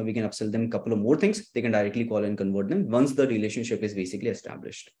customer, we can upsell them a couple of more things, they can directly call and convert them once the relationship is basically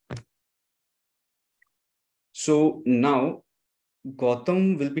established. So now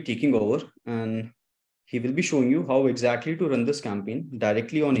Gautam will be taking over, and he will be showing you how exactly to run this campaign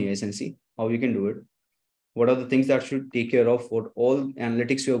directly on AiSensy's, how you can do it. What are the things that should take care of, what all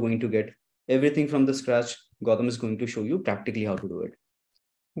analytics you are going to get, everything from the scratch. Gautam is going to show you practically how to do it.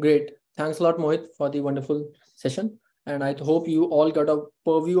 Great. Thanks a lot, Mohit, for the wonderful session. And I hope you all got a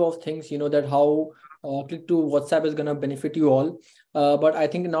purview of things, that how click to WhatsApp is going to benefit you all. But I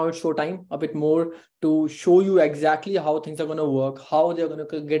think now it's show time a bit more to show you exactly how things are going to work, how they're going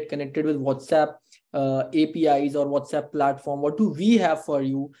to get connected with WhatsApp APIs or WhatsApp platform. What do we have for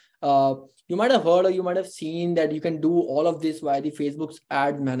you? You might have heard or you might have seen that you can do all of this via the Facebook's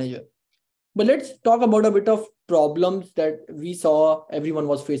ad manager. But let's talk about a bit of problems that we saw everyone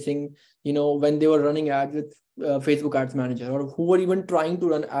was facing, when they were running ads with Facebook Ads Manager, or who were even trying to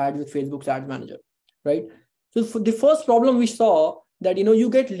run ads with Facebook's Ads Manager, right? So for the first problem we saw that, you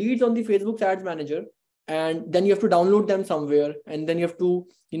get leads on the Facebook's Ads Manager, and then you have to download them somewhere, and then you have to,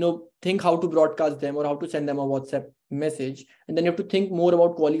 think how to broadcast them or how to send them a WhatsApp message, and then you have to think more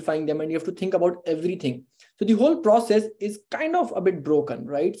about qualifying them, and you have to think about everything. So the whole process is kind of a bit broken,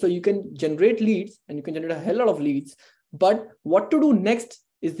 right? So you can generate leads and you can generate a hell lot of leads, but what to do next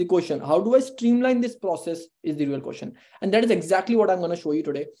is the question. How do I streamline this process is the real question. And that is exactly what I'm going to show you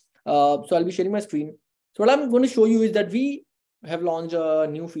today. So I'll be sharing my screen. So what I'm going to show you is that we have launched a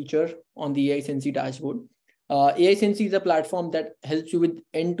new feature on the AiSensy's dashboard. AiSensy's is a platform that helps you with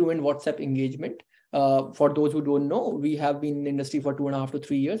end-to-end WhatsApp engagement. For those who don't know, we have been in the industry for 2.5 to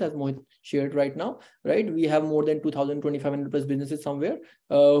 3 years, as Mohit shared right now, right? We have more than 2,500 plus businesses somewhere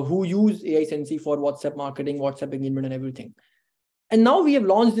who use AiSensy's for WhatsApp marketing, WhatsApp engagement, and everything. And now we have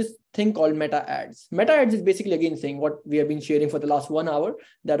launched this thing called Meta Ads. Meta Ads is basically, again, saying what we have been sharing for the last 1 hour,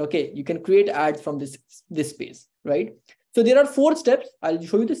 that, okay, you can create ads from this space, right? So there are 4 steps. I'll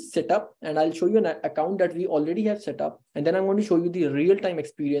show you the setup, and I'll show you an account that we already have set up. And then I'm going to show you the real-time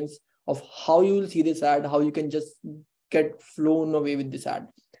experience of how you will see this ad, how you can just get flown away with this ad.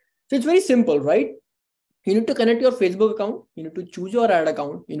 So it's very simple, right? You need to connect your Facebook account. You need to choose your ad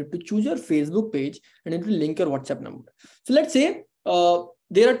account. You need to choose your Facebook page, and you need to link your WhatsApp number. So let's say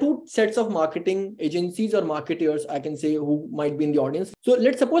there are 2 sets of marketing agencies or marketers, I can say, who might be in the audience. So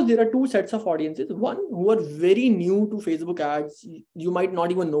let's suppose there are 2 sets of audiences. One who are very new to Facebook ads. You might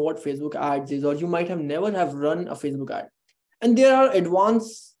not even know what Facebook ads is, or you might have never have run a Facebook ad. And there are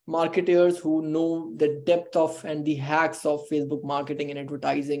advanced marketers who know the depth of and the hacks of Facebook marketing and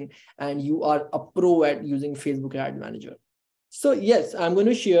advertising, and you are a pro at using Facebook Ad Manager. So yes, I'm going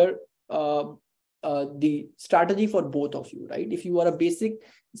to share the strategy for both of you, right? If you are a basic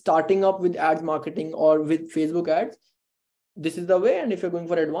starting up with ads marketing or with Facebook ads, this is the way. And if you're going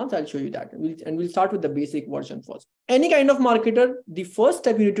for advanced, I'll show you that. We'll start with the basic version first. Any kind of marketer, the first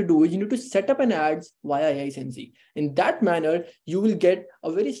step you need to do is you need to set up an ads via AiSensy's. In that manner, you will get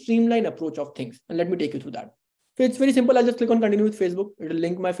a very streamlined approach of things. And let me take you through that. So it's very simple. I'll just click on continue with Facebook. It will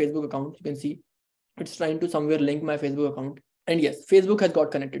link my Facebook account. You can see it's trying to somewhere link my Facebook account. And yes, Facebook has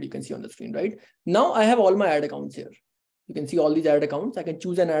got connected. You can see on the screen, right? Now I have all my ad accounts here. You can see all these ad accounts. I can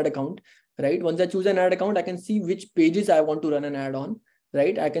choose an ad account, right? Once I choose an ad account, I can see which pages I want to run an ad on,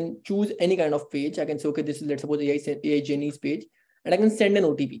 right? I can choose any kind of page. I can say, okay, this is, let's suppose AI Jenny's page, and I can send an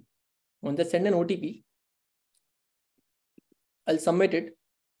OTP. Once I send an OTP, I'll submit it.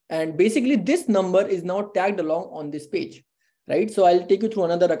 And basically this number is now tagged along on this page, right? So I'll take you through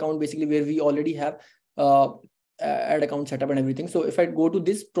another account basically where we already have ad account setup and everything. So if I go to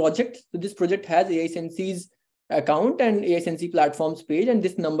this project, so this project has AiSensy's account and AiSensy's platforms page, and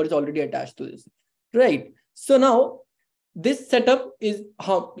this number is already attached to this, right? So now this setup is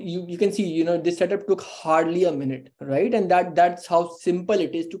how you can see, this setup took hardly a minute, right? And that's how simple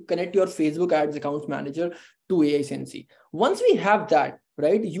it is to connect your Facebook ads accounts manager to AiSensy. Once we have that,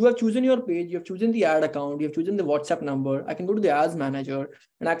 right, you have chosen your page, you have chosen the ad account, you have chosen the WhatsApp number. I can go to the ads manager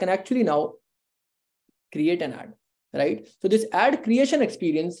and I can actually now create an ad, right? So this ad creation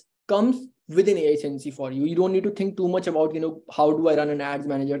experience comes within AiSensy for you. You don't need to think too much about, how do I run an ads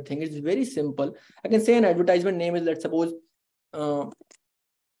manager thing. It's very simple. I can say an advertisement name is, let's suppose,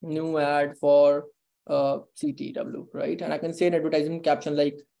 new ad for CTW, right? And I can say an advertisement caption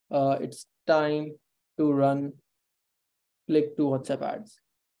like, it's time to run click to WhatsApp ads,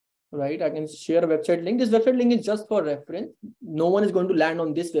 right? I can share a website link. This website link is just for reference. No one is going to land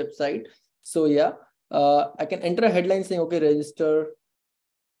on this website. So yeah, I can enter a headline saying, okay, register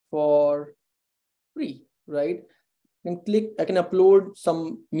for free, right? I can upload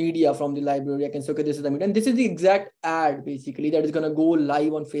some media from the library. I can say, okay, this is the media. And this is the exact ad basically that is going to go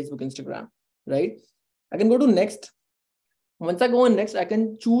live on Facebook, Instagram, right? I can go to next. Once I go on next, I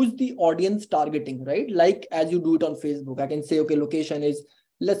can choose the audience targeting, right? Like as you do it on Facebook, I can say, okay, location is,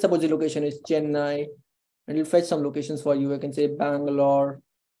 let's suppose the location is Chennai, and it'll fetch some locations for you. I can say Bangalore,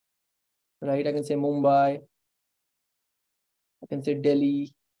 right? I can say Mumbai. I can say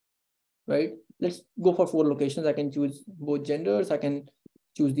Delhi, right? Let's go for 4 locations. I can choose both genders. I can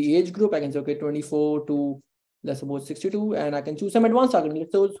choose the age group. I can say, okay, 24 to, let's suppose 62, and I can choose some advanced targeting.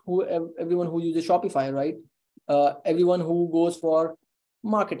 Let's suppose everyone who uses Shopify, right? Everyone who goes for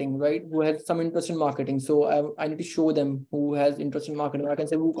marketing, right? Who has some interest in marketing. So I need to show them who has interest in marketing. I can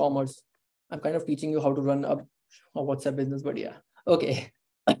say WooCommerce. I'm kind of teaching you how to run a WhatsApp business, but yeah. Okay.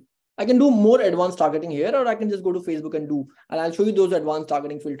 I can do more advanced targeting here, or I can just go to Facebook and I'll show you those advanced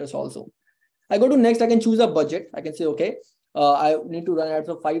targeting filters also. I go to next, I can choose a budget. I can say, okay, I need to run ads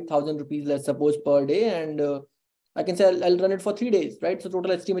of 5,000 rupees, let's suppose, per day. And I can say I'll run it for 3 days, right? So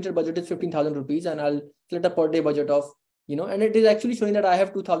total estimated budget is 15,000 rupees, and I'll select a per day budget of, and it is actually showing that I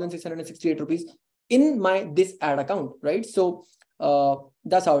have 2,668 rupees in this ad account, right? So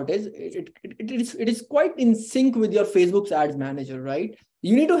that's how it is. It is quite in sync with your Facebook's ads manager, right?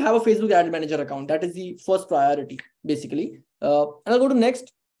 You need to have a Facebook ads manager account. That is the first priority, basically. And I'll go to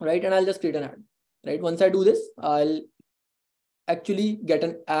next, right? And I'll just create an ad, right? Once I do this, I'll actually get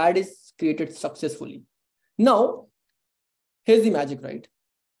an ad is created successfully. Now, here's the magic, right?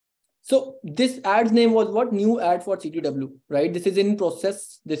 So this ad's name was what? New ad for CTW, right? This is in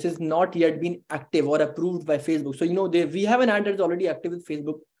process. This is not yet been active or approved by Facebook. So, we have an ad that is already active with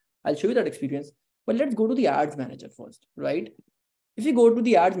Facebook. I'll show you that experience. But let's go to the ads manager first, right? If you go to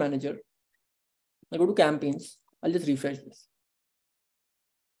the ads manager, I go to campaigns. I'll just refresh this.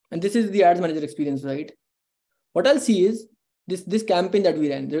 And this is the ads manager experience, right? What I'll see is this campaign that we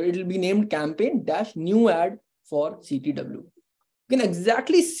ran. It will be named campaign-new ad for CTW. You can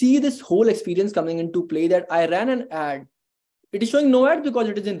exactly see this whole experience coming into play that I ran an ad. It is showing no ad because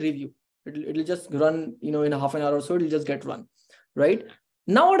it is in review. It'll just run, in a half an hour or so, it'll just get run, right?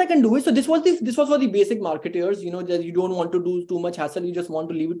 Now what I can do is, so this was for the basic marketers, that you don't want to do too much hassle. You just want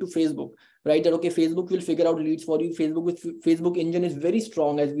to leave it to Facebook, right? That, okay, Facebook will figure out leads for you. Facebook engine is very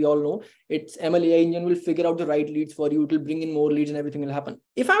strong, as we all know. Its MLAI engine will figure out the right leads for you. It will bring in more leads and everything will happen.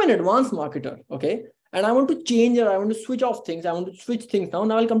 If I'm an advanced marketer, okay, and I want to change, or I want to switch off things, I want to switch things now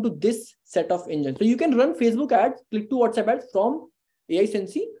I'll come to this set of engines. So you can run Facebook ads, click to WhatsApp ads from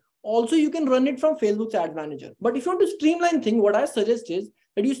AiSensy. Also, you can run it from Facebook's ad manager. But if you want to streamline things, what I suggest is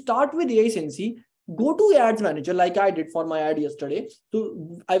that you start with AiSensy, go to ads manager like I did for my ad yesterday.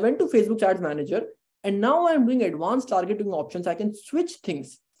 So I went to Facebook's ads manager, and now I'm doing advanced targeting options. I can switch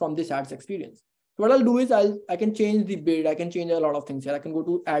things from this ads experience. So what I'll do is I can change the bid. I can change a lot of things here. I can go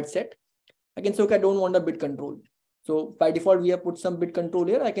to ad set. I can say, okay, I don't want a bid control. So by default, we have put some bid control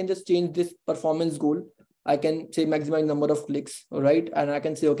here. I can just change this performance goal. I can say maximize number of clicks, right? And I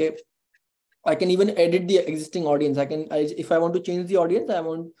can say, okay, I can even edit the existing audience. If I want to change the audience, I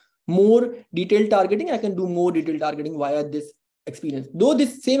want more detailed targeting. I can do more detailed targeting via this experience. Though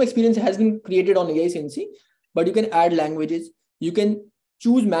this same experience has been created on AiSensy, but you can add languages. You can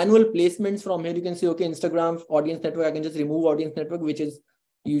choose manual placements from here. You can say, okay, Instagram audience network. I can just remove audience network, which is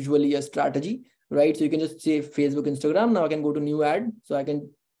usually a strategy, right? So you can just say Facebook, Instagram. Now I can go to new ad. So I can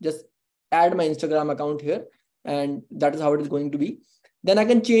just add my Instagram account here, and that is how it is going to be. Then I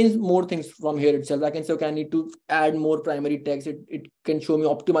can change more things from here itself. I can say, okay, I need to add more primary text. It can show me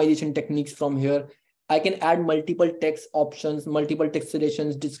optimization techniques from here. I can add multiple text options, multiple text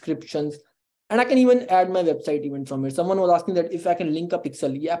suggestions, descriptions. And I can even add my website even from here. Someone was asking that if I can link a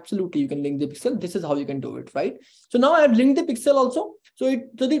pixel. Yeah, absolutely, you can link the pixel. This is how you can do it, right? So now I have linked the pixel also. So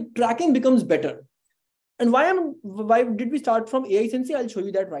the tracking becomes better. And why did we start from AiSensy's? I'll show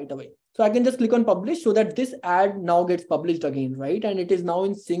you that right away. So I can just click on publish so that this ad now gets published again, right? And it is now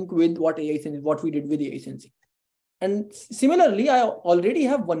in sync with what we did with AiSensy's. And similarly, I already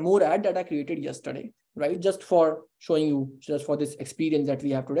have one more ad that I created yesterday, right? Just for showing you, just for this experience that we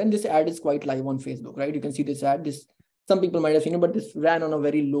have today. And this ad is quite live on Facebook, right? You can see this ad. Some people might have seen it, but this ran on a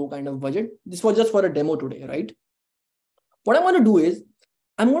very low kind of budget. This was just for a demo today, right? What I'm going to do is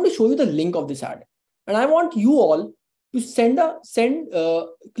I'm going to show you the link of this ad. And I want you all to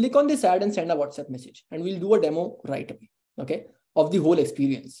click on this ad and send a WhatsApp message. And we'll do a demo right away, okay, of the whole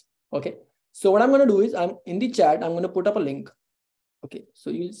experience, okay? So what I'm going to do is I'm in the chat, I'm going to put up a link. Okay, so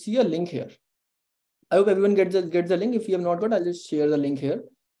you'll see a link here. I hope everyone gets the link. If you have not got, I'll just share the link here.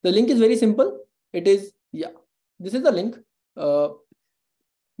 The link is very simple. It is, this is the link.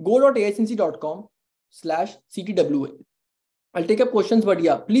 go.aisensy.com/CTWA. I'll take up questions, but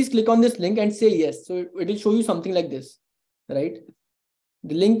please click on this link and say yes. So it will show you something like this, right?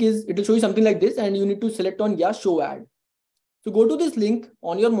 The link is, it will show you something like this, and you need to select on show ad. So go to this link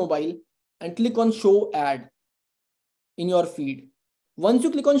on your mobile and click on show ad in your feed. Once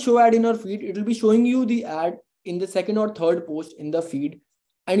you click on show ad in your feed, it will be showing you the ad in the second or third post in the feed.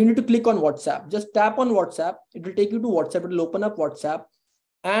 And you need to click on WhatsApp. Just tap on WhatsApp. It will take you to WhatsApp. It will open up WhatsApp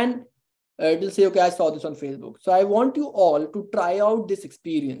and it will say, okay, I saw this on Facebook. So I want you all to try out this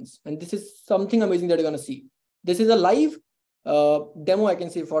experience. And this is something amazing that you're going to see. This is a live demo, I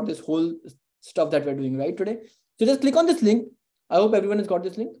can say, for this whole stuff that we're doing right today. So just click on this link. I hope everyone has got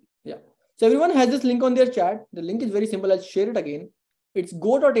this link. Yeah. So everyone has this link on their chat. The link is very simple. I'll share it again. It's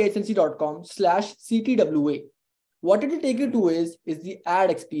go.aisensy.com/CTWA. What it will take you to is the ad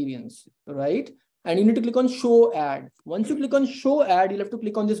experience, right? And you need to click on show ad. Once you click on show ad, you'll have to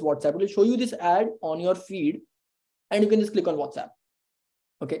click on this WhatsApp. It will show you this ad on your feed and you can just click on WhatsApp.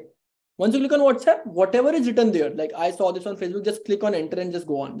 Okay. Once you click on WhatsApp, whatever is written there, like I saw this on Facebook, just click on enter and just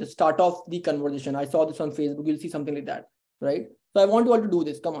go on. Just start off the conversation. I saw this on Facebook. You'll see something like that, right? So I want you all to do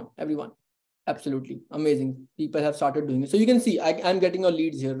this. Come on, everyone. Absolutely amazing. People have started doing it. So you can see I'm getting your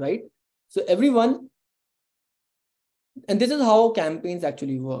leads here, right? So everyone, and this is how campaigns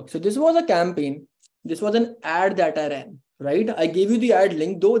actually work. So this was a campaign. This was an ad that I ran, right? I gave you the ad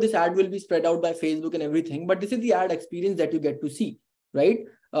link, though this ad will be spread out by Facebook and everything, but this is the ad experience that you get to see, right?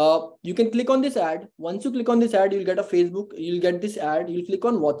 You can click on this ad. Once you click on this ad, you'll get a Facebook, you'll get this ad, you'll click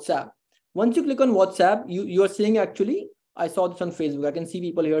on WhatsApp. Once you click on WhatsApp, you are saying, actually, I saw this on Facebook. I can see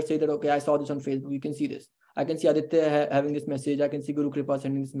people here say that, okay, I saw this on Facebook. You can see this. I can see Aditya having this message. I can see Guru Kripa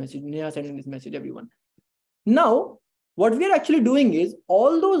sending this message. Neha sending this message, everyone. Now, what we are actually doing is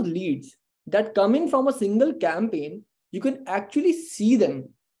all those leads that come in from a single campaign, you can actually see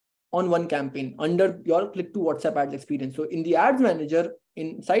them on one campaign under your click to WhatsApp ads experience. So in the ads manager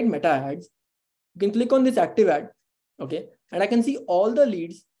inside Meta Ads, you can click on this active ad. Okay. And I can see all the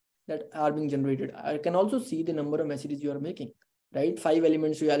leads that are being generated. I can also see the number of messages you are making, right? 5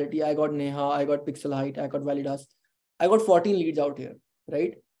 elements reality. I got Neha, I got Pixel Height, I got Validas. I got 14 leads out here,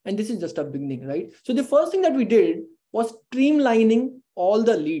 right? And this is just a beginning, right? So the first thing that we did was streamlining all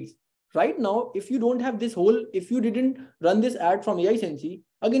the leads. Right now, if you don't have this whole, if you didn't run this ad from AiSensy's,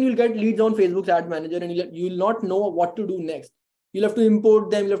 again, you'll get leads on Facebook's ad manager and you'll not know what to do next. You'll have to import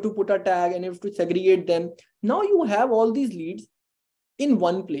them, you'll have to put a tag and you have to segregate them. Now you have all these leads in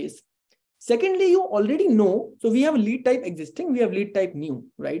one place. Secondly, you already know, so we have lead type existing, we have lead type new,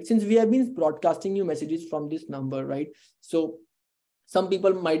 right? Since we have been broadcasting new messages from this number, right? So some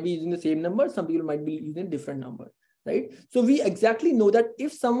people might be using the same number, some people might be using a different number. Right? So we exactly know that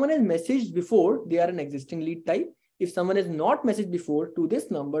if someone has messaged before, they are an existing lead type. If someone has not messaged before to this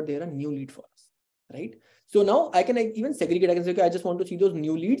number, they are a new lead for us, right? So now I can even segregate. I can say, okay, I just want to see those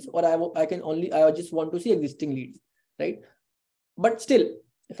new leads, or I just want to see existing leads, right? But still,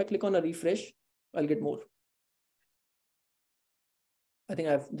 if I click on a refresh, I'll get more. I think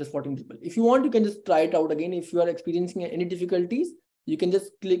I have just 14 people. If you want, you can just try it out again. If you are experiencing any difficulties, you can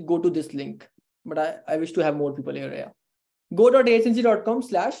just go to this link. But I wish to have more people here. Yeah.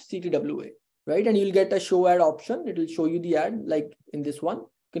 Go.aisensy.com/CTWA, right? And you'll get a show ad option. It will show you the ad like in this one. You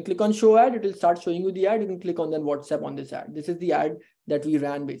can click on show ad. It will start showing you the ad. You can click on then WhatsApp on this ad. This is the ad that we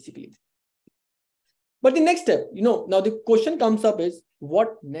ran basically. But the next step, now the question comes up is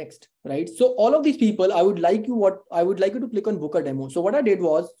what next, right? So all of these people, I would like you to click on book a demo. So what I did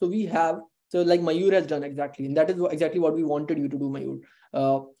was, so like Mayur has done exactly, and that is exactly what we wanted you to do, Mayur,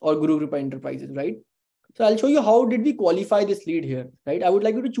 or Guru Kripa Enterprises, right? So I'll show you how did we qualify this lead here, right? I would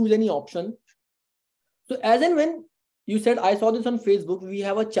like you to choose any option So as and when you said, I saw this on Facebook, we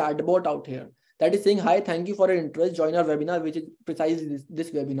have a chatbot out here that is saying, hi, thank you for your interest, join our webinar, which is precisely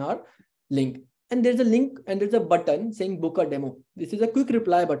this webinar link. And there's a link and there's a button saying book a demo. This is a quick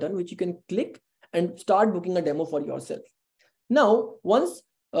reply button, which you can click and start booking a demo for yourself. Now, once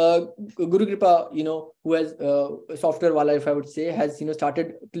Guru Kripa, who has software wala, if I would say, has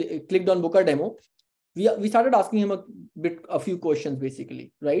started clicked on book a demo, we started asking him a few questions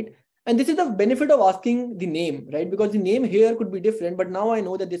basically, right? And this is the benefit of asking the name, right? Because the name here could be different, but now I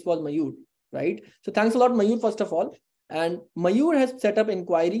know that this was Mayur, right? So thanks a lot, Mayur, first of all. And Mayur has set up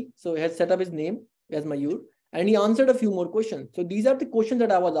inquiry. So he has set up his name as Mayur, and he answered a few more questions. So these are the questions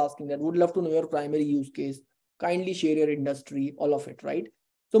that I was asking, that would love to know your primary use case, kindly share your industry, all of it, right?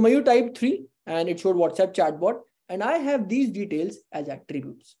 So Mayur typed 3 and it showed WhatsApp chatbot, and I have these details as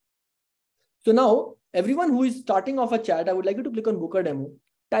attributes. So now everyone who is starting off a chat, I would like you to click on book a demo,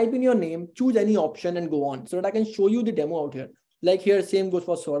 type in your name, choose any option and go on so that I can show you the demo out here. Like here, same goes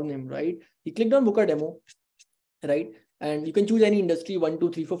for surname, right? You clicked on book a demo, right? And you can choose any industry, 1, 2,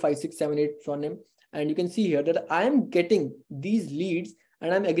 3, 4, 5, 6, 7, 8 surname. And you can see here that I am getting these leads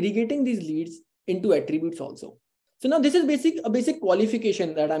and I'm aggregating these leads into attributes also. So now this is a basic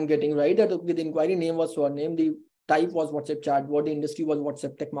qualification that I'm getting, right? That the inquiry name was surname, the type was WhatsApp chatbot, the industry was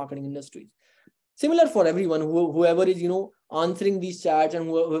WhatsApp tech marketing industries. Similar for everyone, whoever is, answering these chats and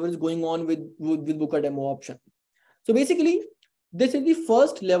whoever is going on with book a demo option. So basically, this is the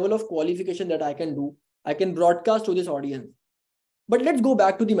first level of qualification that I can do. I can broadcast to this audience. But let's go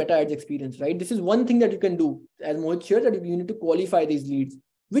back to the meta ads experience, right? This is one thing that you can do, as Mohit shared, that you need to qualify these leads,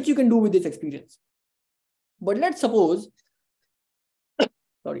 which you can do with this experience. But let's suppose,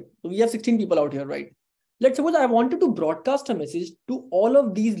 sorry, so we have 16 people out here, right? Let's suppose I wanted to broadcast a message to all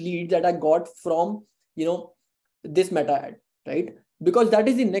of these leads that I got from, this meta ad, right? Because that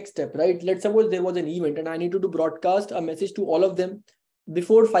is the next step, right? Let's suppose there was an event and I needed to broadcast a message to all of them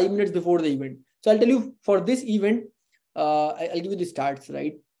 5 minutes before the event. So I'll tell you for this event, I'll give you the stats,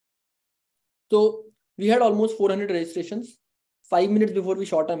 right? So we had almost 400 registrations 5 minutes before we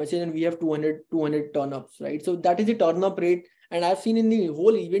shot a message, and we have 200 turn-ups, right? So that is the turn-up rate. And I've seen in the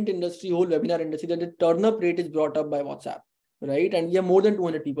whole event industry, whole webinar industry, that the turn-up rate is brought up by WhatsApp, right? And we have more than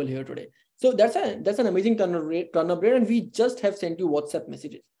 200 people here today. So that's an amazing turn-up rate, and we just have sent you WhatsApp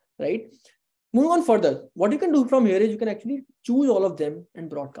messages, right? Moving on further, what you can do from here is you can actually choose all of them and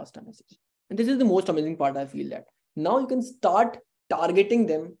broadcast a message. And this is the most amazing part, I feel that. Now you can start targeting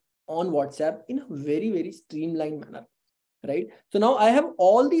them on WhatsApp in a very, very streamlined manner, right? So now I have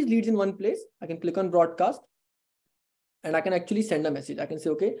all these leads in one place. I can click on broadcast and I can actually send a message. I can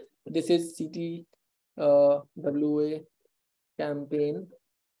say, okay, this is CTWA campaign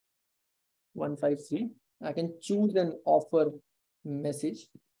 153. I can choose an offer message,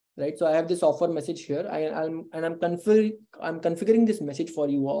 right? So I have this offer message here. I'm configuring this message for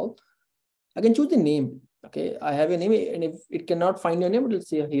you all. I can choose the name. Okay, I have a name, and if it cannot find your name, it will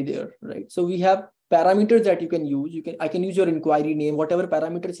say hey there, right? So we have parameters that you can use. I can use your inquiry name, whatever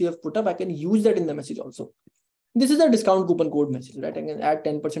parameters you have put up, I can use that in the message also. This is a discount coupon code message, right? I can add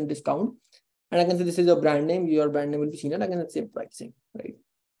 10% discount, and I can say this is your brand name. Your brand name will be seen, and I can say pricing, right?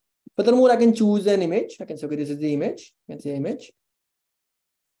 Furthermore, I can choose an image. I can say, okay, this is the image. I can say image,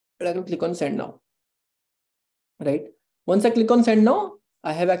 and I can click on send now, right? Once I click on send now,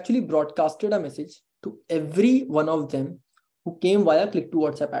 I have actually broadcasted a message to every one of them who came via click to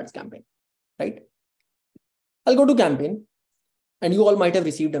WhatsApp ads campaign, right? I'll go to campaign, and you all might have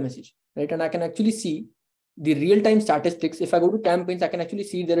received a message, right? And I can actually see the real-time statistics. If I go to campaigns, I can actually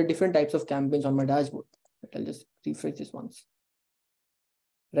see there are different types of campaigns on my dashboard. I'll just refresh this once,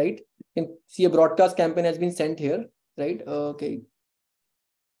 right? You can see a broadcast campaign has been sent here, right? Okay.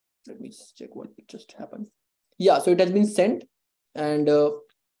 Let me just check what just happened. Yeah, so it has been sent, and it'll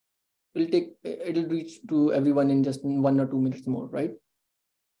reach to everyone in just 1 or 2 minutes more, right?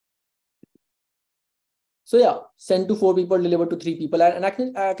 So yeah, sent to 4 people, delivered to 3 people, and I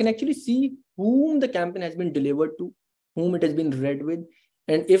can actually see whom the campaign has been delivered to, whom it has been read with,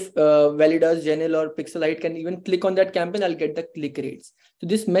 and if Validas, Genel, or Pixelite can even click on that campaign, I'll get the click rates. So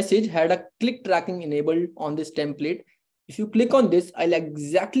this message had a click tracking enabled on this template. If you click on this, I'll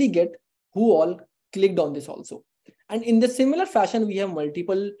exactly get who all clicked on this also. And in the similar fashion, we have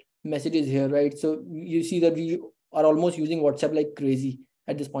multiple messages here, right? So you see that we are almost using WhatsApp like crazy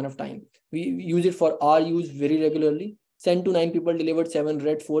at this point of time. We use it for our use very regularly. Sent to 9 people, delivered 7,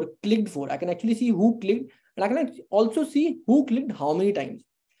 read 4, clicked 4. I can actually see who clicked, and I can also see who clicked how many times.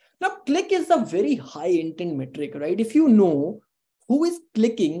 Now, click is a very high intent metric, right? If you know who is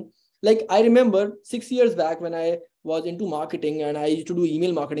clicking, like I remember 6 years back when I was into marketing and I used to do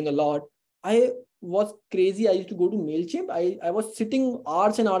email marketing a lot, I was crazy. I used to go to MailChimp. I was sitting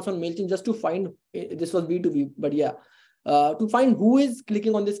hours and hours on MailChimp just to find, this was B2B, but yeah, to find who is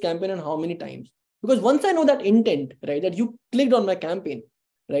clicking on this campaign and how many times. Because once I know that intent, right, that you clicked on my campaign,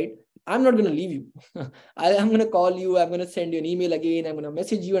 right, I'm not going to leave you. I'm going to call you. I'm going to send you an email again. I'm going to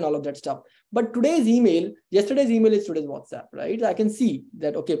message you and all of that stuff. But yesterday's email is today's WhatsApp, right? I can see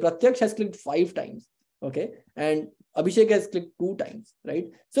that, okay, Pratyaksh has clicked 5 times. Okay. And Abhishek has clicked 2 times, right?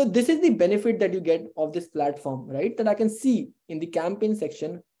 So this is the benefit that you get of this platform, right? That I can see in the campaign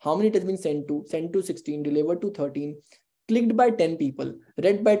section, how many it has been sent to 16, delivered to 13, clicked by 10 people,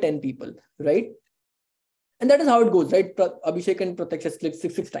 read by 10 people, right? And that is how it goes, right? Abhishek and Pratyaksh has clicked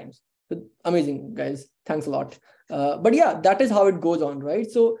six times. So amazing, guys. Thanks a lot. But yeah, that is how it goes on, right?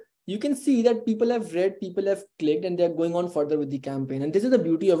 So you can see that people have read, people have clicked, and they're going on further with the campaign. And this is the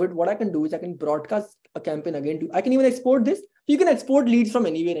beauty of it. What I can do is I can broadcast a campaign again. I can even export this. You can export leads from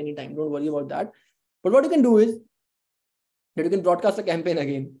anywhere, anytime. Don't worry about that. But what you can do is that you can broadcast a campaign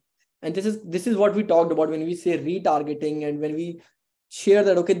again. And this is what we talked about when we say retargeting, and when we share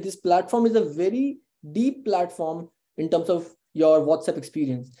that, okay, this platform is a very deep platform in terms of your WhatsApp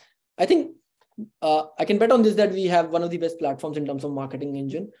experience. I think I can bet on this that we have one of the best platforms in terms of marketing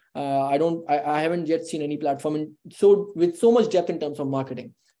engine. I haven't yet seen any platform with so much depth in terms of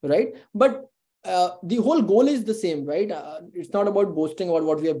marketing, right? But the whole goal is the same, right? It's not about boasting about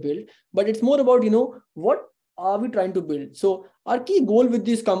what we have built, but it's more about, what are we trying to build? So our key goal with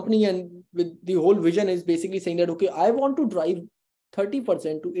this company and with the whole vision is basically saying that, okay, I want to drive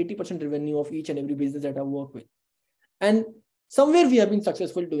 30% to 80% revenue of each and every business that I work with. And somewhere we have been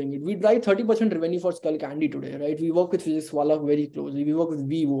successful doing it. We drive 30% revenue for Skull Candy today, right? We work with Physics Wala very closely. We work with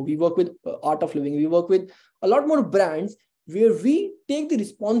Vivo. We work with Art of Living. We work with a lot more brands where we take the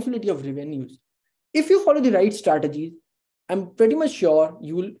responsibility of revenues. If you follow the right strategies, I'm pretty much sure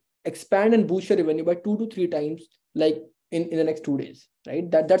you will expand and boost your revenue by 2 to 3 times, like in the next 2 days, right?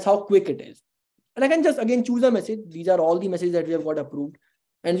 That's how quick it is. And I can just again choose a message. These are all the messages that we have got approved.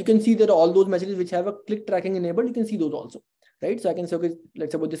 And you can see that all those messages which have a click tracking enabled, you can see those also, right? So I can say, okay,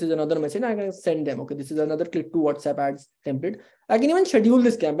 let's suppose this is another message. I can send them, okay, this is another click to WhatsApp ads template. I can even schedule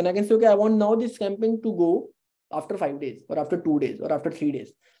this campaign. I can say, okay, I want now this campaign to go after 5 days or after 2 days or after 3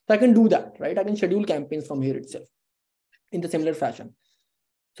 days. So I can do that, right? I can schedule campaigns from here itself in the similar fashion.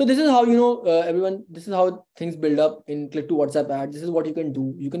 So this is how, everyone, this is how things build up in click to WhatsApp ads. This is what you can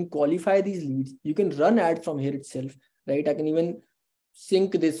do. You can qualify these leads. You can run ads from here itself, right? I can even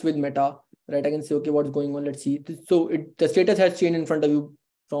sync this with Meta, right? I can say, okay, what's going on? Let's see. So the status has changed in front of you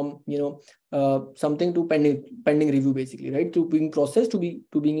from, something to pending review, basically, right? To being processed to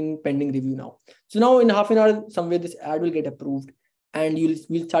being in pending review now. So now in half an hour, somewhere this ad will get approved and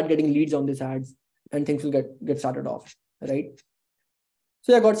we'll start getting leads on this ads and things will get started off, right?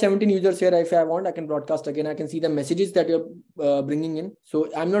 So I got 17 users here. If I want, I can broadcast again. I can see the messages that you're bringing in.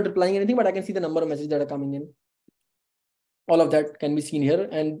 So I'm not replying anything, but I can see the number of messages that are coming in. All of that can be seen here.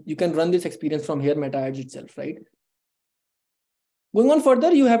 And you can run this experience from here, Meta Ads itself, right? Going on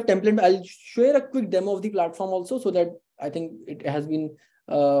further, you have template. I'll share a quick demo of the platform also, so that I think it has been,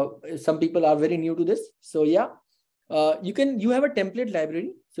 some people are very new to this. So yeah, you have a template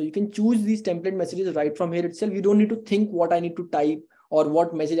library. So you can choose these template messages right from here itself. You don't need to think what I need to type or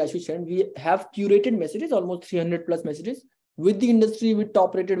what message I should send. We have curated messages, almost 300 plus messages with the industry, with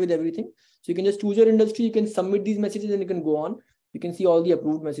top rated, with everything. So you can just choose your industry, you can submit these messages and you can go on. You can see all the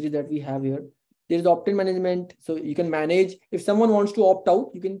approved messages that we have here. There's opt-in management. So you can manage, if someone wants to opt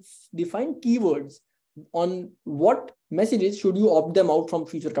out, you can define keywords on what messages should you opt them out from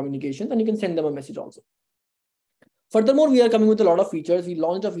future communications, and you can send them a message also. Furthermore, we are coming with a lot of features. We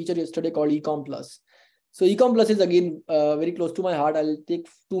launched a feature yesterday called Ecom Plus. So Ecom Plus is again very close to my heart. I'll take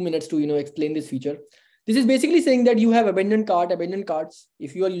 2 minutes to explain this feature. This is basically saying that you have abandoned carts.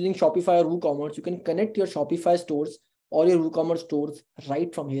 If you are using Shopify or WooCommerce, you can connect your Shopify stores or your WooCommerce stores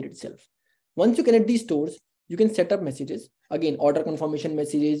right from here itself. Once you connect these stores, you can set up messages, again, order confirmation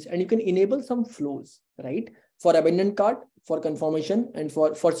messages, and you can enable some flows, right? For abandoned cart, for confirmation, and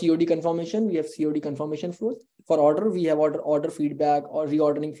for COD confirmation, we have COD confirmation flows. For order, we have order feedback or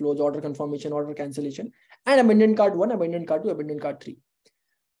reordering flows, order confirmation, order cancellation, and abandoned cart 1, abandoned cart 2, abandoned cart 3.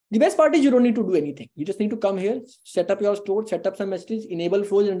 The best part is you don't need to do anything. You just need to come here, set up your store, set up some messages, enable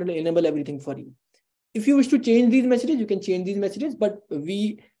flows, and it'll enable everything for you. If you wish to change these messages, you can change these messages, but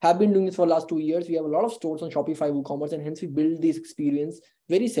we have been doing this for the last 2 years. We have a lot of stores on Shopify, WooCommerce, and hence we build this experience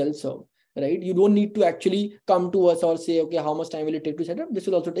very self-serve, right? You don't need to actually come to us or say, okay, how much time will it take to set up? This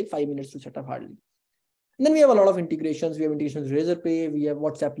will also take 5 minutes to set up hardly. And then we have a lot of integrations. We have integrations with Razorpay. We have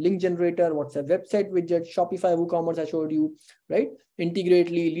WhatsApp link generator, WhatsApp website widget, Shopify, WooCommerce, I showed you, right?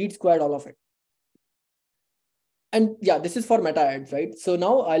 Integrately, Lead Squad, all of it. And yeah, this is for meta ads, right? So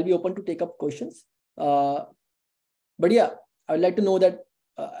now I'll be open to take up questions. But yeah, I would like to know that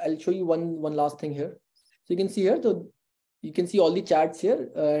I'll show you one last thing here. So you can see here, so you can see all the chats here,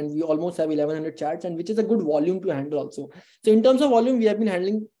 and we almost have 1100 chats, and which is a good volume to handle also. So in terms of volume, we have been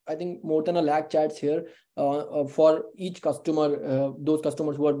handling, I think, more than 1 lakh chats here for each customer, those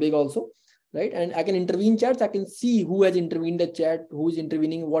customers who are big also, right? And I can intervene chats. I can see who has intervened the chat, who is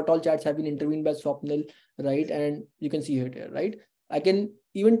intervening, what all chats have been intervened by Swapnil, right? And you can see it here, right? I can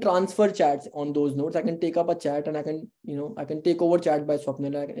even transfer chats on those nodes. I can take up a chat and I can, I can take over chat by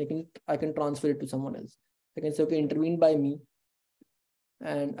Swapnil. I can transfer it to someone else. I can say, okay, intervened by me,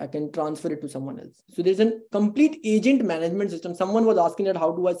 and I can transfer it to someone else. So there's a complete agent management system. Someone was asking that,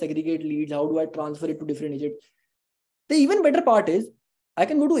 how do I segregate leads? How do I transfer it to different agents? The even better part is I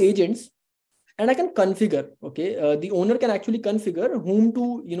can go to agents and I can configure, okay? The owner can actually configure whom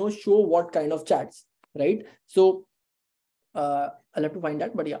to, show what kind of chats, right? So I'll have to find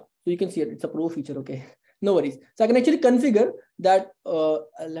that, but yeah, so you can see it. It's a pro feature, okay? No worries. So I can actually configure that.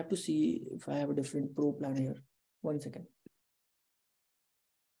 I'll have to see if I have a different pro plan here. 1 second.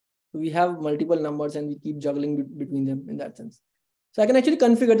 We have multiple numbers and we keep juggling between them in that sense. So I can actually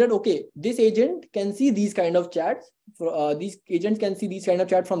configure that, okay, this agent can see these kind of chats. These agents can see these kind of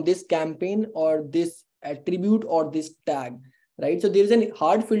chat from this campaign or this attribute or this tag, right? So there is a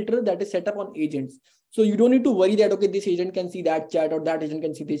hard filter that is set up on agents. So you don't need to worry that, okay, this agent can see that chat or that agent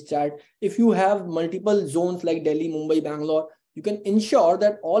can see this chat. If you have multiple zones like Delhi, Mumbai, Bangalore, you can ensure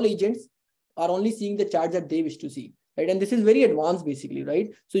that all agents are only seeing the chats that they wish to see. Right? And this is very advanced basically, right?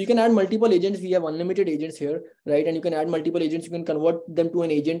 So you can add multiple agents. We have unlimited agents here, right? And you can add multiple agents. You can convert them to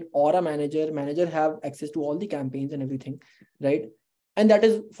an agent or a manager. Manager have access to all the campaigns and everything, right? And that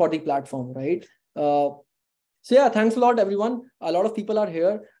is for the platform, right? So yeah, thanks a lot, everyone. A lot of people are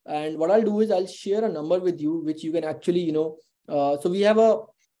here. And what I'll do is I'll share a number with you, which you can actually, so we have a,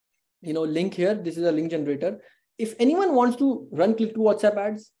 link here. This is a link generator. If anyone wants to run click to WhatsApp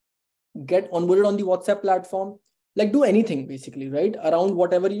ads, get onboarded on the WhatsApp platform, like do anything basically, right? Around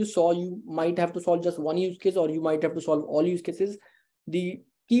whatever you saw, you might have to solve just one use case or you might have to solve all use cases. The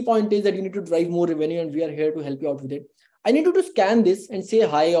key point is that you need to drive more revenue and we are here to help you out with it. I need you to scan this and say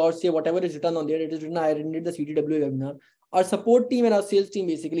hi or say whatever is written on there. It is written, I attended the CTW webinar. Our support team and our sales team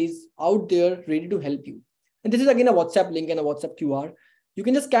basically is out there ready to help you. And this is again a WhatsApp link and a WhatsApp QR. You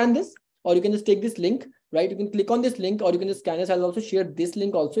can just scan this or you can just take this link, right? You can click on this link or you can just scan this. I'll also share this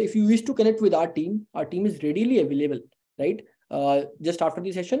link also. If you wish to connect with our team is readily available, right? Just after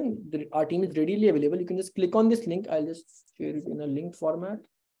the session, our team is readily available. You can just click on this link. I'll just share it in a link format.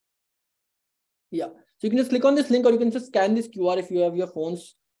 Yeah. So you can just click on this link or you can just scan this QR if you have your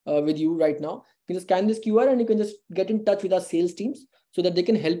phones with you right now. You can just scan this QR and you can just get in touch with our sales teams so that they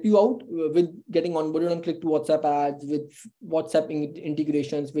can help you out with getting onboarded on click to WhatsApp ads, with WhatsApp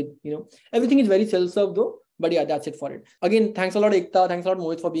integrations, with, everything is very self-serve though. But yeah, that's it for it. Again, thanks a lot, Ekta. Thanks a lot,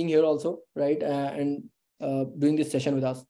 Mohit, for being here also, right? And doing this session with us.